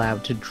not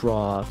allowed to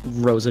draw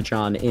Rosa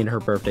John in her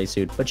birthday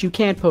suit, but you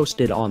can't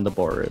post it on the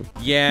Boru.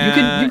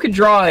 Yeah. You could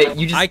draw it.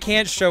 You just I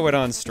can't show it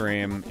on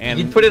stream. And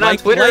you'd put it on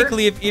Twitter.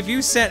 Likely, if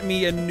you sent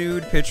me a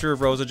nude picture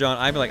of Rosa John,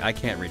 I'd be like, I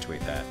can't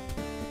retweet that.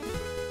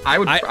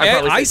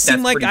 I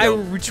seem like I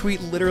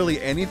retweet literally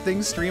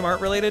anything stream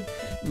art related.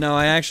 No,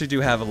 I actually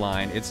do have a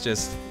line. It's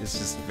just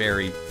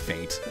very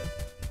faint.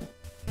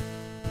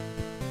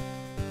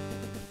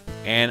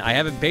 And I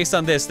haven't. Based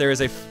on this, there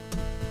is a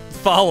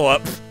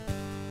follow-up.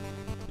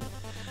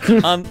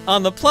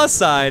 on the plus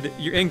side,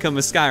 your income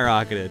is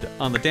skyrocketed.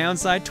 On the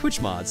downside, Twitch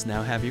mods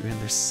now have you in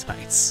their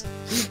sights.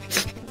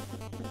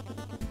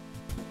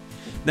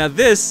 Now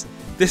this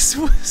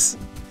was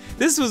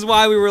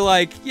why we were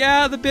like,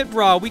 yeah, the bit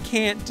raw, we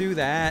can't do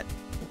that.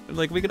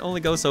 Like, we can only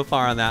go so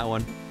far on that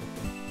one.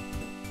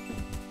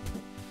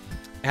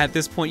 At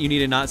this point, you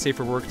need a not safe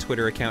for work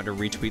Twitter account to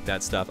retweet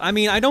that stuff. I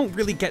mean, I don't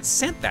really get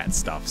sent that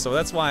stuff, so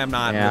that's why I'm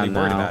not really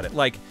worried about it.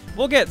 Like,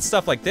 we'll get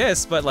stuff like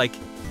this, but like,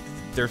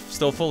 they're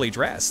still fully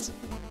dressed.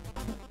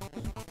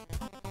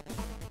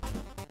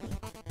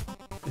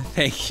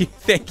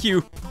 Thank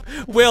you.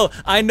 Will,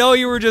 I know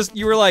you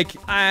were like,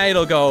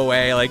 it'll go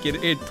away, like,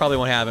 it probably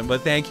won't happen,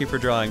 but thank you for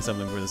drawing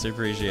something for this. I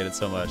appreciate it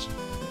so much.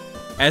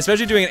 And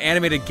especially doing an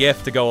animated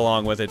GIF to go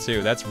along with it,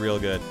 too. That's real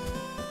good.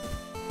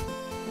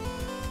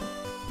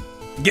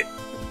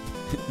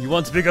 You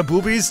want bigger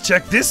boobies?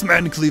 Check this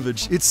man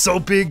cleavage. It's so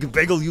big,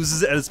 Bagel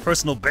uses it as his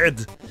personal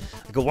bed.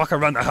 I can walk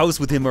around the house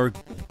with him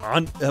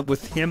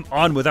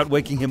on without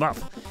waking him up.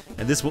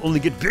 And this will only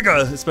get bigger,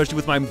 especially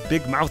with my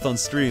big mouth on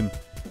stream.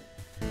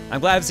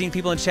 I'm glad I've seen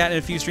people in chat and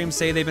a few streams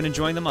say they've been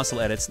enjoying the muscle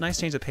edits. Nice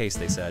change of pace,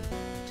 they said.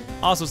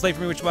 Also, it's late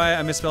for me, which is why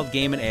I misspelled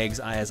game and eggs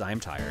as I'm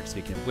tired.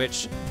 Speaking of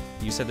which,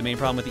 you said the main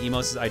problem with the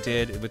emotes is I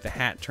did with the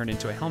hat turned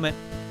into a helmet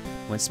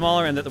when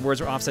smaller and that the words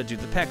were offset due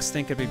to the pecs.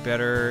 Think it'd be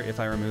better if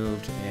I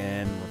removed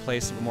and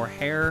replaced it with more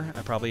hair.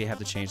 I probably have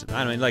to change it.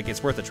 I don't know, like,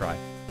 it's worth a try.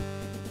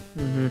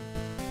 Mm-hmm.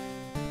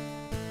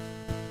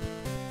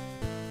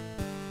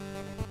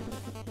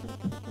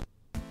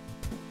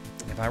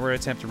 If I were to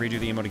attempt to redo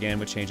the emote again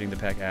with changing the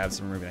pec abs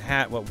and removing the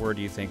hat, what word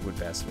do you think would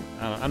best?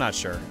 I'm not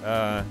sure.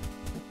 I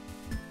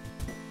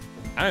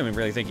don't even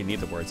really think you need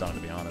the words on, to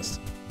be honest.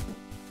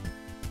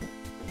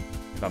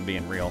 If I'm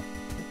being real.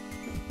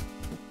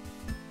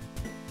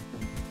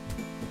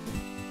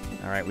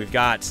 Alright, we've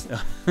got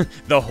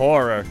the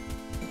horror.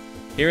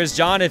 Here is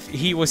John if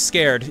he was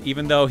scared,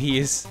 even though he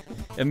is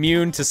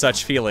immune to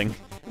such feeling.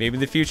 Maybe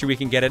in the future we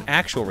can get an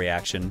actual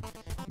reaction.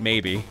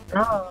 Maybe.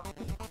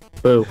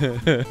 Boo.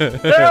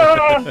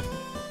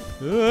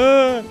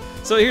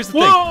 So here's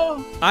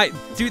the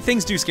thing.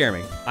 Things do scare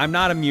me. I'm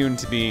not immune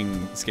to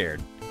being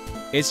scared.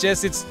 It's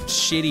just, it's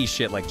shitty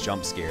shit like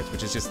jump scares,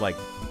 which is just like,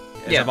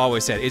 as I've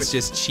always said, it's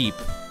just cheap.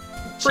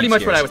 Pretty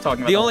much what I was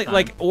talking about. The only,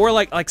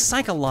 like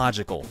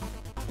psychological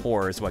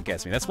horror is what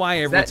gets me. That's why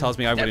everyone tells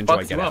me I would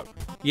enjoy Get Out.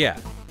 Yeah.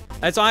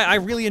 That's why I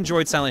really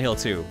enjoyed Silent Hill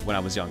 2 when I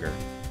was younger.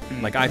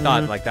 Like, I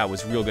thought, like, that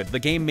was real good. The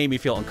game made me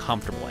feel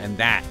uncomfortable, and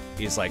that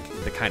is, like,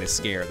 the kind of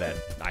scare that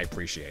I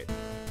appreciate.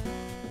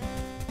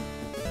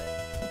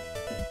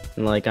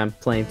 Like, I'm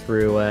playing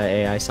through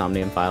AI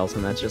Somnium Files,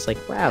 and that's just like,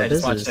 wow,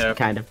 this is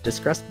kind of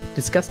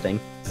disgusting.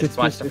 I just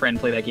watched a friend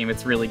play that game.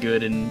 It's really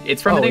good, and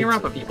it's from the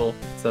Danganronpa people,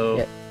 so...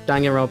 Yeah,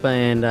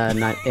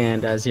 Danganronpa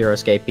and Zero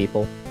Escape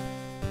people.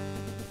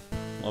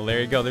 Well,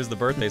 there you go. There's the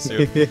birthday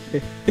suit.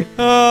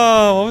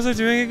 Oh, what was I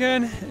doing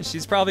again?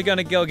 She's probably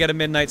gonna go get a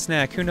midnight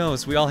snack. Who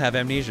knows? We all have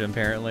amnesia,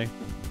 apparently.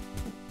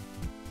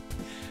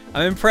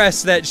 I'm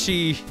impressed that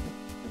she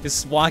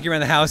is walking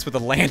around the house with a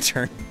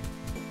lantern.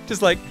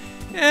 Just like,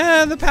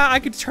 I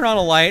could turn on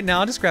a light now.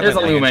 I'll just grab that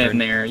lantern. There's a Luma in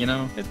there, you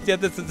know? Yeah,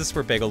 this is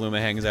where Bagel Luma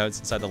hangs out. It's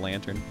inside the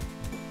lantern.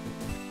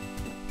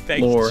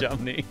 Thanks,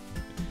 Jumney.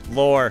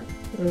 Lore.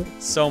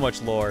 So much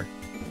lore.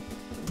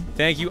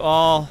 Thank you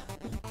all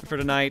for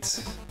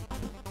tonight.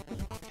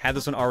 Had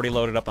this one already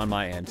loaded up on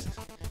my end.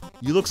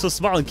 You look so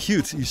small and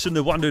cute. You shouldn't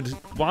have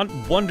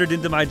wandered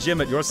into my gym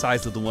at your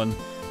size, little one.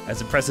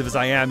 As impressive as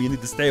I am, you need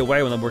to stay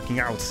away when I'm working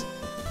out.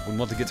 Wouldn't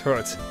want to get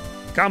hurt.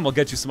 Come, I'll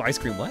get you some ice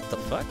cream. What the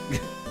fuck?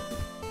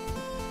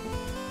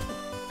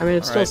 I mean,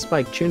 it's still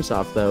Spike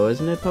Chunsoft, though,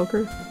 isn't it,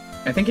 Poker?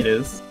 I think it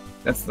is.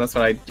 That's what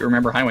I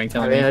remember Highwing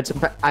telling me.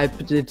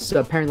 It's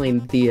apparently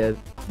the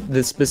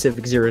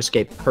specific Zero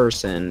Escape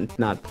person,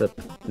 not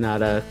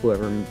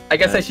whoever. I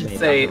guess I should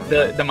say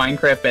the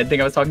Minecraft bed thing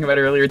I was talking about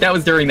earlier. That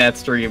was during that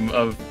stream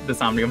of the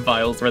Somnium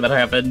Files where that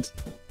happened.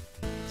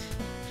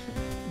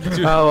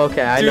 Oh,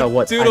 okay. I know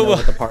what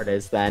the part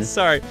is then.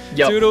 Sorry.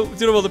 Yep.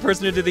 Doodle, the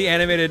person who did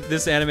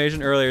this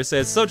animation earlier,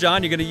 says, "So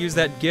John, you're gonna use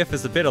that GIF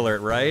as a bit alert,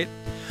 right?"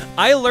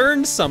 I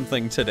learned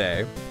something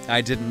today.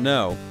 I didn't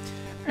know.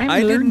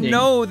 I didn't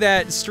know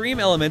that Stream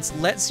Elements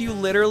lets you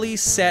literally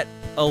set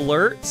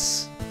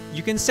alerts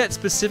You can set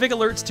specific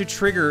alerts to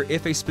trigger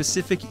if a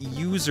specific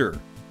user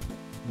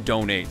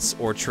donates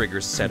or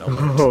triggers said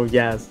alert. Oh,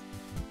 yes.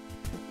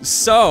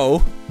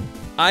 So,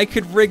 I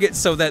could rig it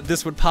so that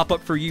this would pop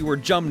up for you or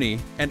Jumney,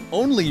 and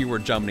only you or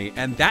Jumney,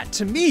 and that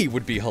to me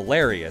would be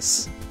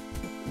hilarious.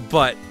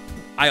 But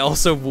I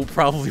also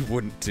probably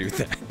wouldn't do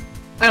that.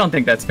 I don't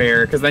think that's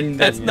fair, because then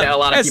a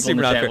lot of people in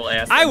the chat will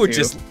ask. I would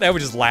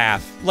just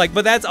laugh. Like,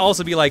 but that's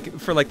also be like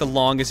for like the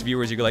longest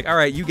viewers. You go like, all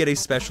right, you get a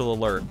special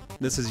alert.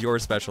 This is your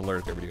special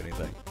alert if you ever do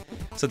anything.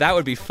 So that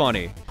would be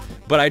funny,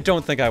 but I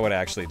don't think I would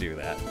actually do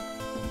that.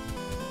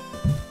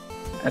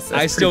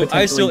 I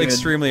still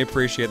extremely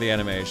appreciate the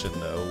animation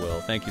though, Will.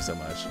 Thank you so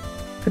much.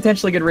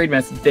 Potentially good raid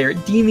message there.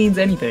 D means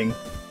anything.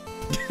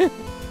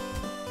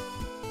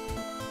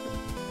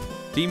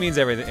 D means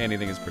everything.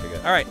 Anything is pretty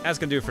good. All right, that's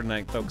gonna do it for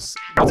tonight, folks.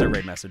 What's our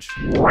raid message?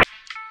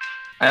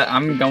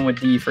 I'm going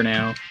with D for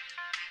now.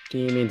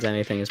 D means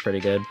anything is pretty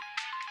good.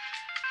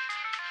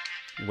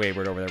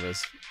 Wayward over there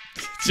was.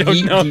 Oh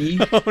no!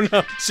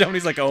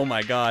 Jumney's like, oh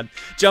my god,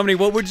 Jumney,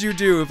 what would you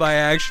do if I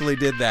actually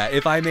did that?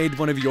 If I made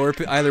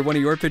either one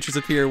of your pictures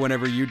appear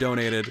whenever you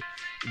donated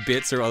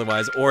bits or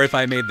otherwise, or if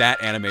I made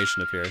that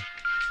animation appear?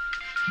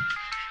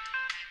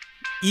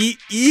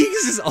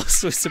 Eags is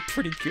also some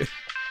pretty good.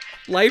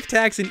 Life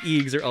Tax and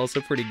Eags are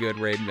also pretty good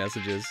raid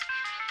messages.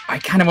 I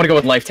kind of want to go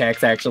with Life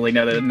Tax actually.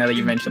 Now that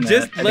you mentioned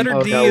that,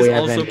 letter D is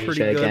also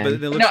pretty good. But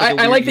it looks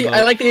I like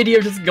the idea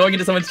of just going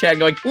into someone's chat and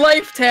going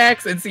Life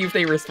Tax and see if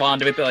they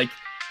respond to it. They're like,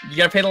 you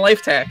gotta pay the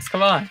Life Tax.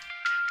 Come on.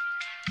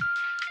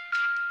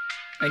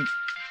 Like,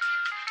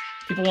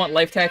 people want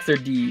Life Tax or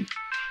D.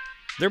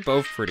 They're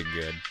both pretty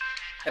good.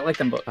 I like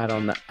them both. I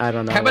don't know. How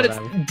about it's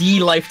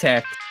D Life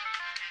Tax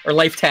or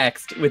Life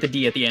Taxed with a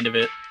D at the end of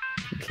it?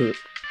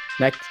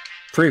 Next,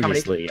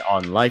 previously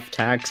on Life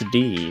Tax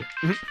D.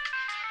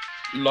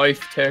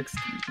 Life Tax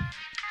D.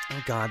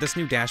 Oh god, this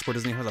new dashboard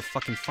doesn't even have the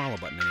fucking follow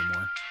button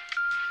anymore.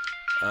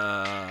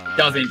 It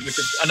doesn't, which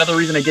is another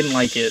reason I didn't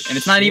like it, and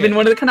it's not even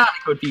one of the Konami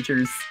code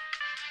features.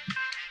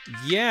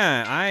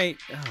 Yeah,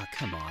 oh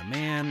come on,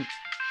 man.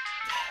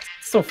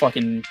 It's so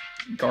fucking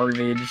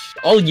garbage.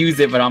 I'll use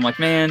it, but I'm like,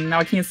 man, now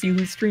I can't see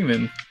who's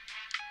streaming.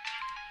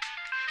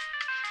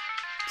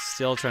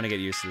 Still trying to get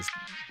used to this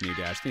new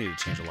dash. They need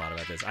to change a lot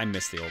about this. I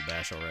miss the old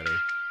dash already.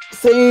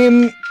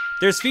 Same.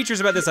 There's features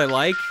about this I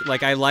like.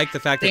 Like, I like the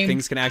fact that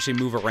things can actually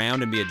move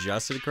around and be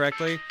adjusted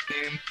correctly.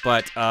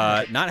 But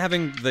not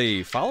having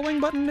the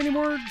following button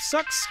anymore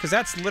sucks, because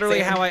that's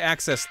literally how I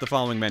access the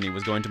following menu,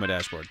 was going to my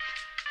dashboard.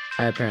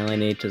 I apparently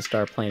need to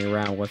start playing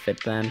around with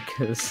it then,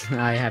 because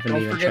I haven't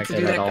even checked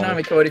it at all. Don't forget to do that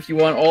Konami code if you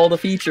want all the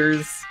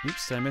features.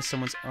 Oops, did I miss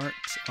someone's art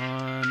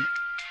on...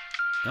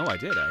 No, I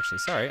did, actually.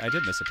 Sorry, I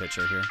did miss a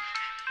picture here.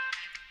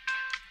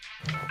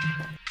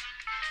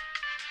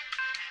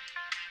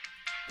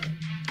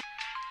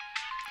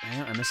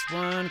 Yeah, I missed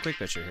one quick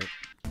picture here.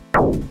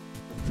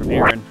 From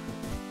Aaron.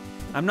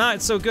 I'm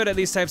not so good at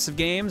these types of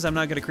games. I'm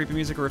not good at creepy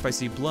music or if I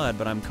see blood,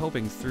 but I'm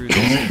coping through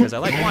this because I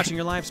like watching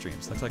your live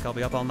streams. Looks like I'll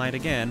be up all night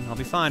again. I'll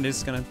be fine.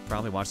 Just gonna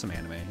probably watch some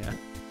anime, yeah.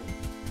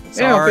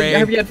 Sorry. Yeah, I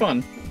hope you had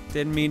fun.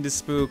 Didn't mean to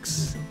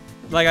spooks.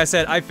 Like I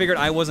said, I figured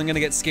I wasn't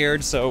gonna get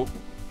scared, so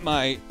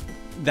my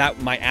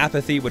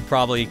apathy would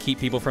probably keep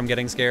people from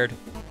getting scared.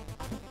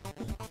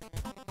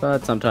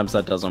 But sometimes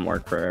that doesn't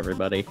work for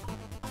everybody.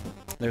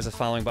 There's a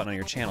following button on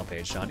your channel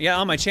page, Sean. Yeah,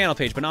 on my channel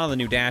page, but not on the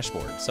new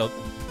dashboard. So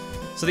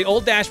the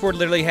old dashboard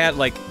literally had,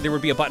 like, there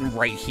would be a button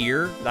right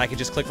here that I could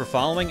just click for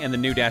following, and the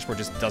new dashboard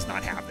just does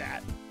not have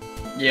that.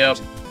 Yep.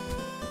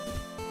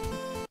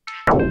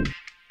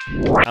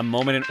 A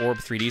Moment in Orb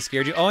 3D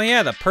scared you? Oh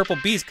yeah, the Purple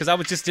Beast, because I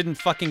just didn't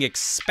fucking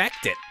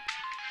expect it.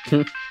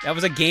 That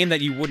was a game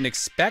that you wouldn't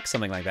expect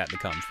something like that to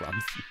come from.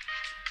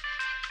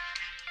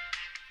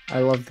 I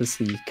love this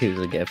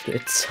Yakuza gift.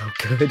 It's so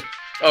good.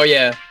 Oh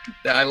yeah,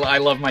 I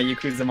love my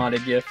Yakuza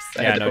modded gifts.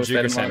 Yeah, no,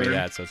 Juker sent me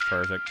that, so it's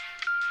perfect.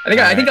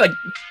 I think like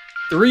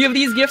 3 of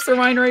these gifts are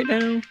mine right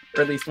now,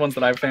 or at least ones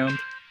that I've found.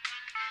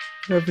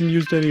 I haven't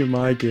used any of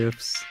my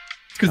gifts.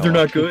 It's because they're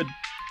not good.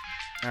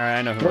 All right,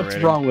 I know who we're What's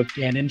rating. wrong with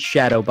Ganon?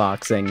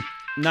 Shadowboxing.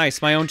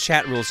 Nice, my own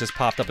chat rules just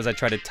popped up as I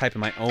tried to type in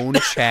my own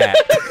chat.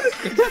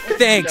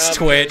 Thanks, job,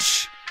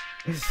 Twitch.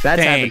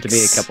 That's happened to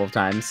me a couple of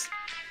times.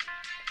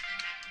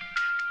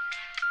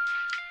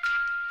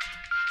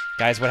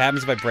 Guys, what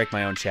happens if I break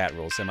my own chat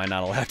rules? Am I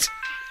not allowed to?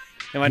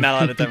 Am I not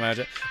allowed to type my own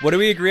chat? What do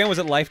we agree on? Was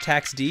it Life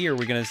Tax D, or are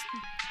we gonna?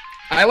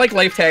 I like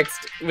Life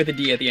Taxed with a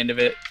D at the end of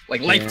it.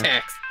 Like Life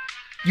Taxed.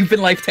 You've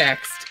been Life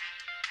Taxed.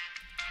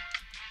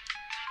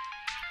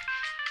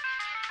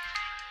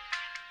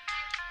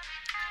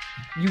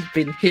 You've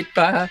been hit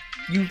by.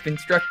 You've been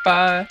struck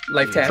by.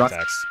 Life Tax.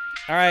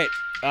 All right.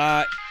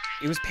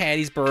 It was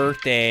Patty's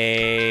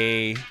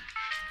birthday.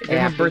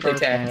 Happy birthday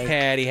tax.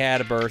 Patty had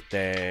a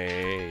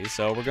birthday,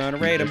 so we're gonna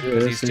rate him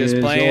because he's just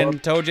playing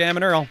Toe Jam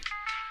and Earl.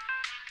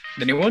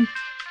 The new one?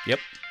 Yep.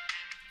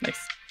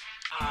 Nice.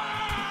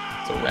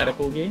 It's a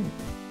radical game.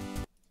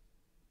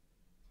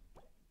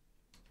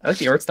 I like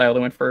the art style they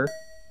went for.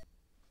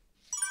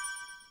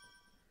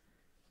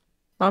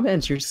 Oh man,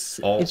 it's your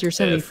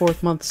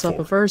 74th month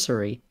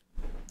sub-anniversary.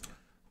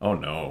 Oh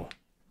no.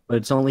 But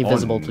it's only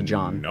visible to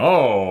John. No.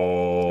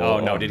 Oh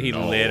no, did he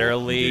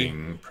literally...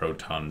 Getting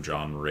Proton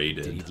John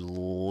raided. Did he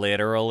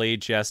literally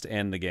just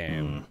end the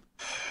game?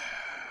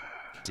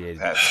 Did...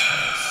 That's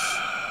nice.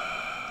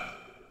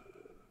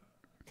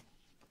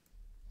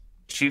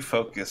 Did you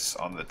focus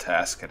on the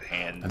task at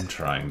hand? I'm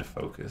trying to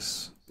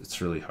focus. It's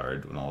really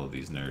hard when all of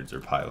these nerds are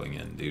piling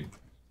in, dude.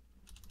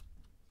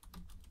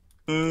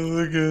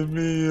 Look at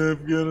me,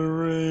 I've got a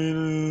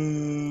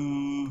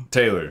raid.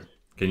 Taylor,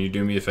 can you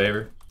do me a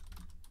favor?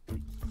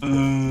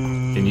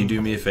 Can you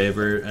do me a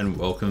favor and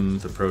welcome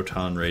the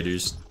Proton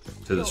Raiders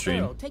to the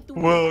stream?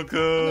 Welcome.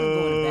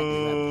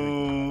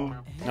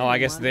 No, I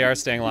guess they are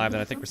staying live,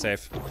 then I think we're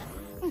safe.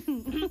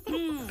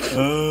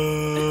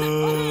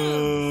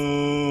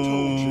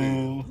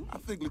 I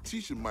think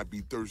Letitia might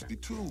be thirsty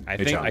too.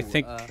 I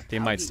think they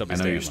might still be. I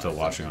know staying you're still live.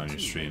 watching on your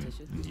stream.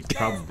 You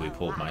probably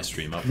pulled my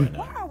stream up right now.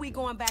 Why are we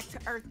going back to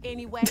Earth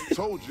anyway?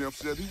 Told Jeff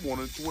said he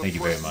wanted to Thank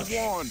you very impress much.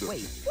 Wanda.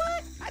 Wait,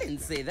 what? I didn't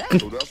say that.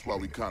 So that's why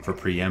we kind For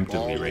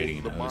preemptively raiding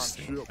and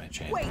hosting my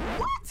channel. Wait,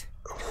 what?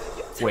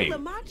 You took Wait,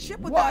 Lamont ship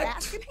without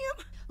asking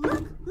him?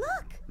 Look,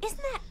 isn't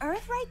that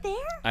Earth right there?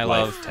 I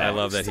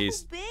love that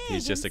he's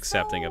just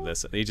accepting of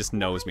this. He just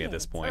knows me at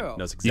this point.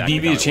 Knows exactly.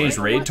 You need me to change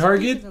raid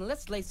target?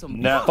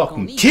 No.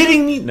 Fucking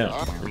kidding me?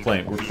 No.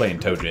 We're playing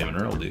Toe Jam and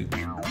Earl, dude. All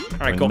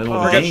right, We're cool. in the middle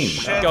We're of the gonna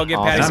game. go give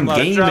Patty some love.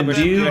 I'm gaming,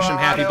 dude. Wish him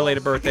happy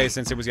belated birthday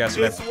since it was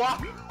yesterday.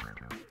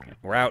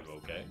 We're out.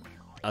 Okay.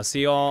 I'll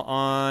see y'all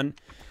on...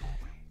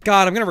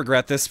 God, I'm gonna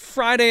regret this.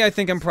 Friday, I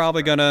think I'm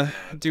probably gonna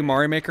do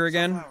Mario Maker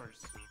again.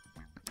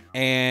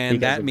 And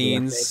that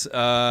means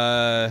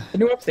The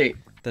new update.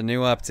 the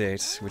new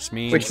update, which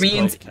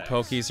means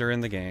Pokies are in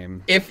the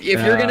game. If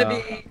you're gonna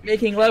be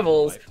making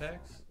levels,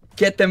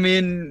 get them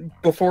in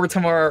before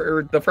tomorrow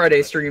or the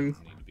Friday stream.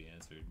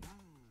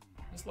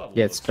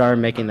 Yeah, start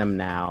making them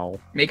now.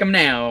 Make them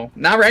now,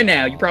 not right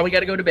now. You probably got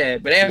to go to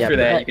bed, but after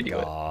that you can do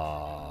it.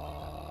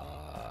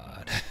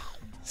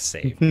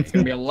 Save. It's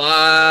gonna be a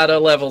lot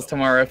of levels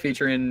tomorrow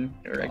featuring,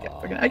 or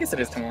I guess it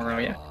is tomorrow,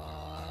 yeah.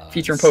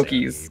 Featuring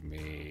Pokies.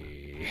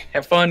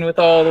 Have fun with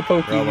all the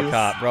Pokies.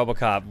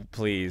 Robocop,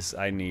 please,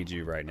 I need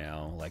you right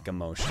now, like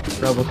emotionally.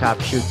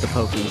 Robocop, shoot the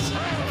Pokies.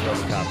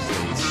 Robocop,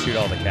 please, shoot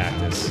all the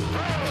cactus.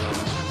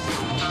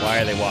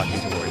 Why are they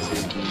walking towards you?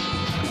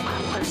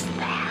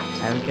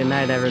 Have a good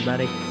night,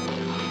 everybody.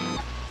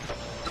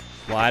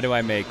 Why do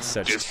I make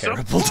such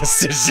terrible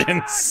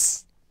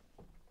decisions?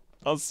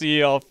 I'll see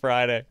you all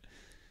Friday.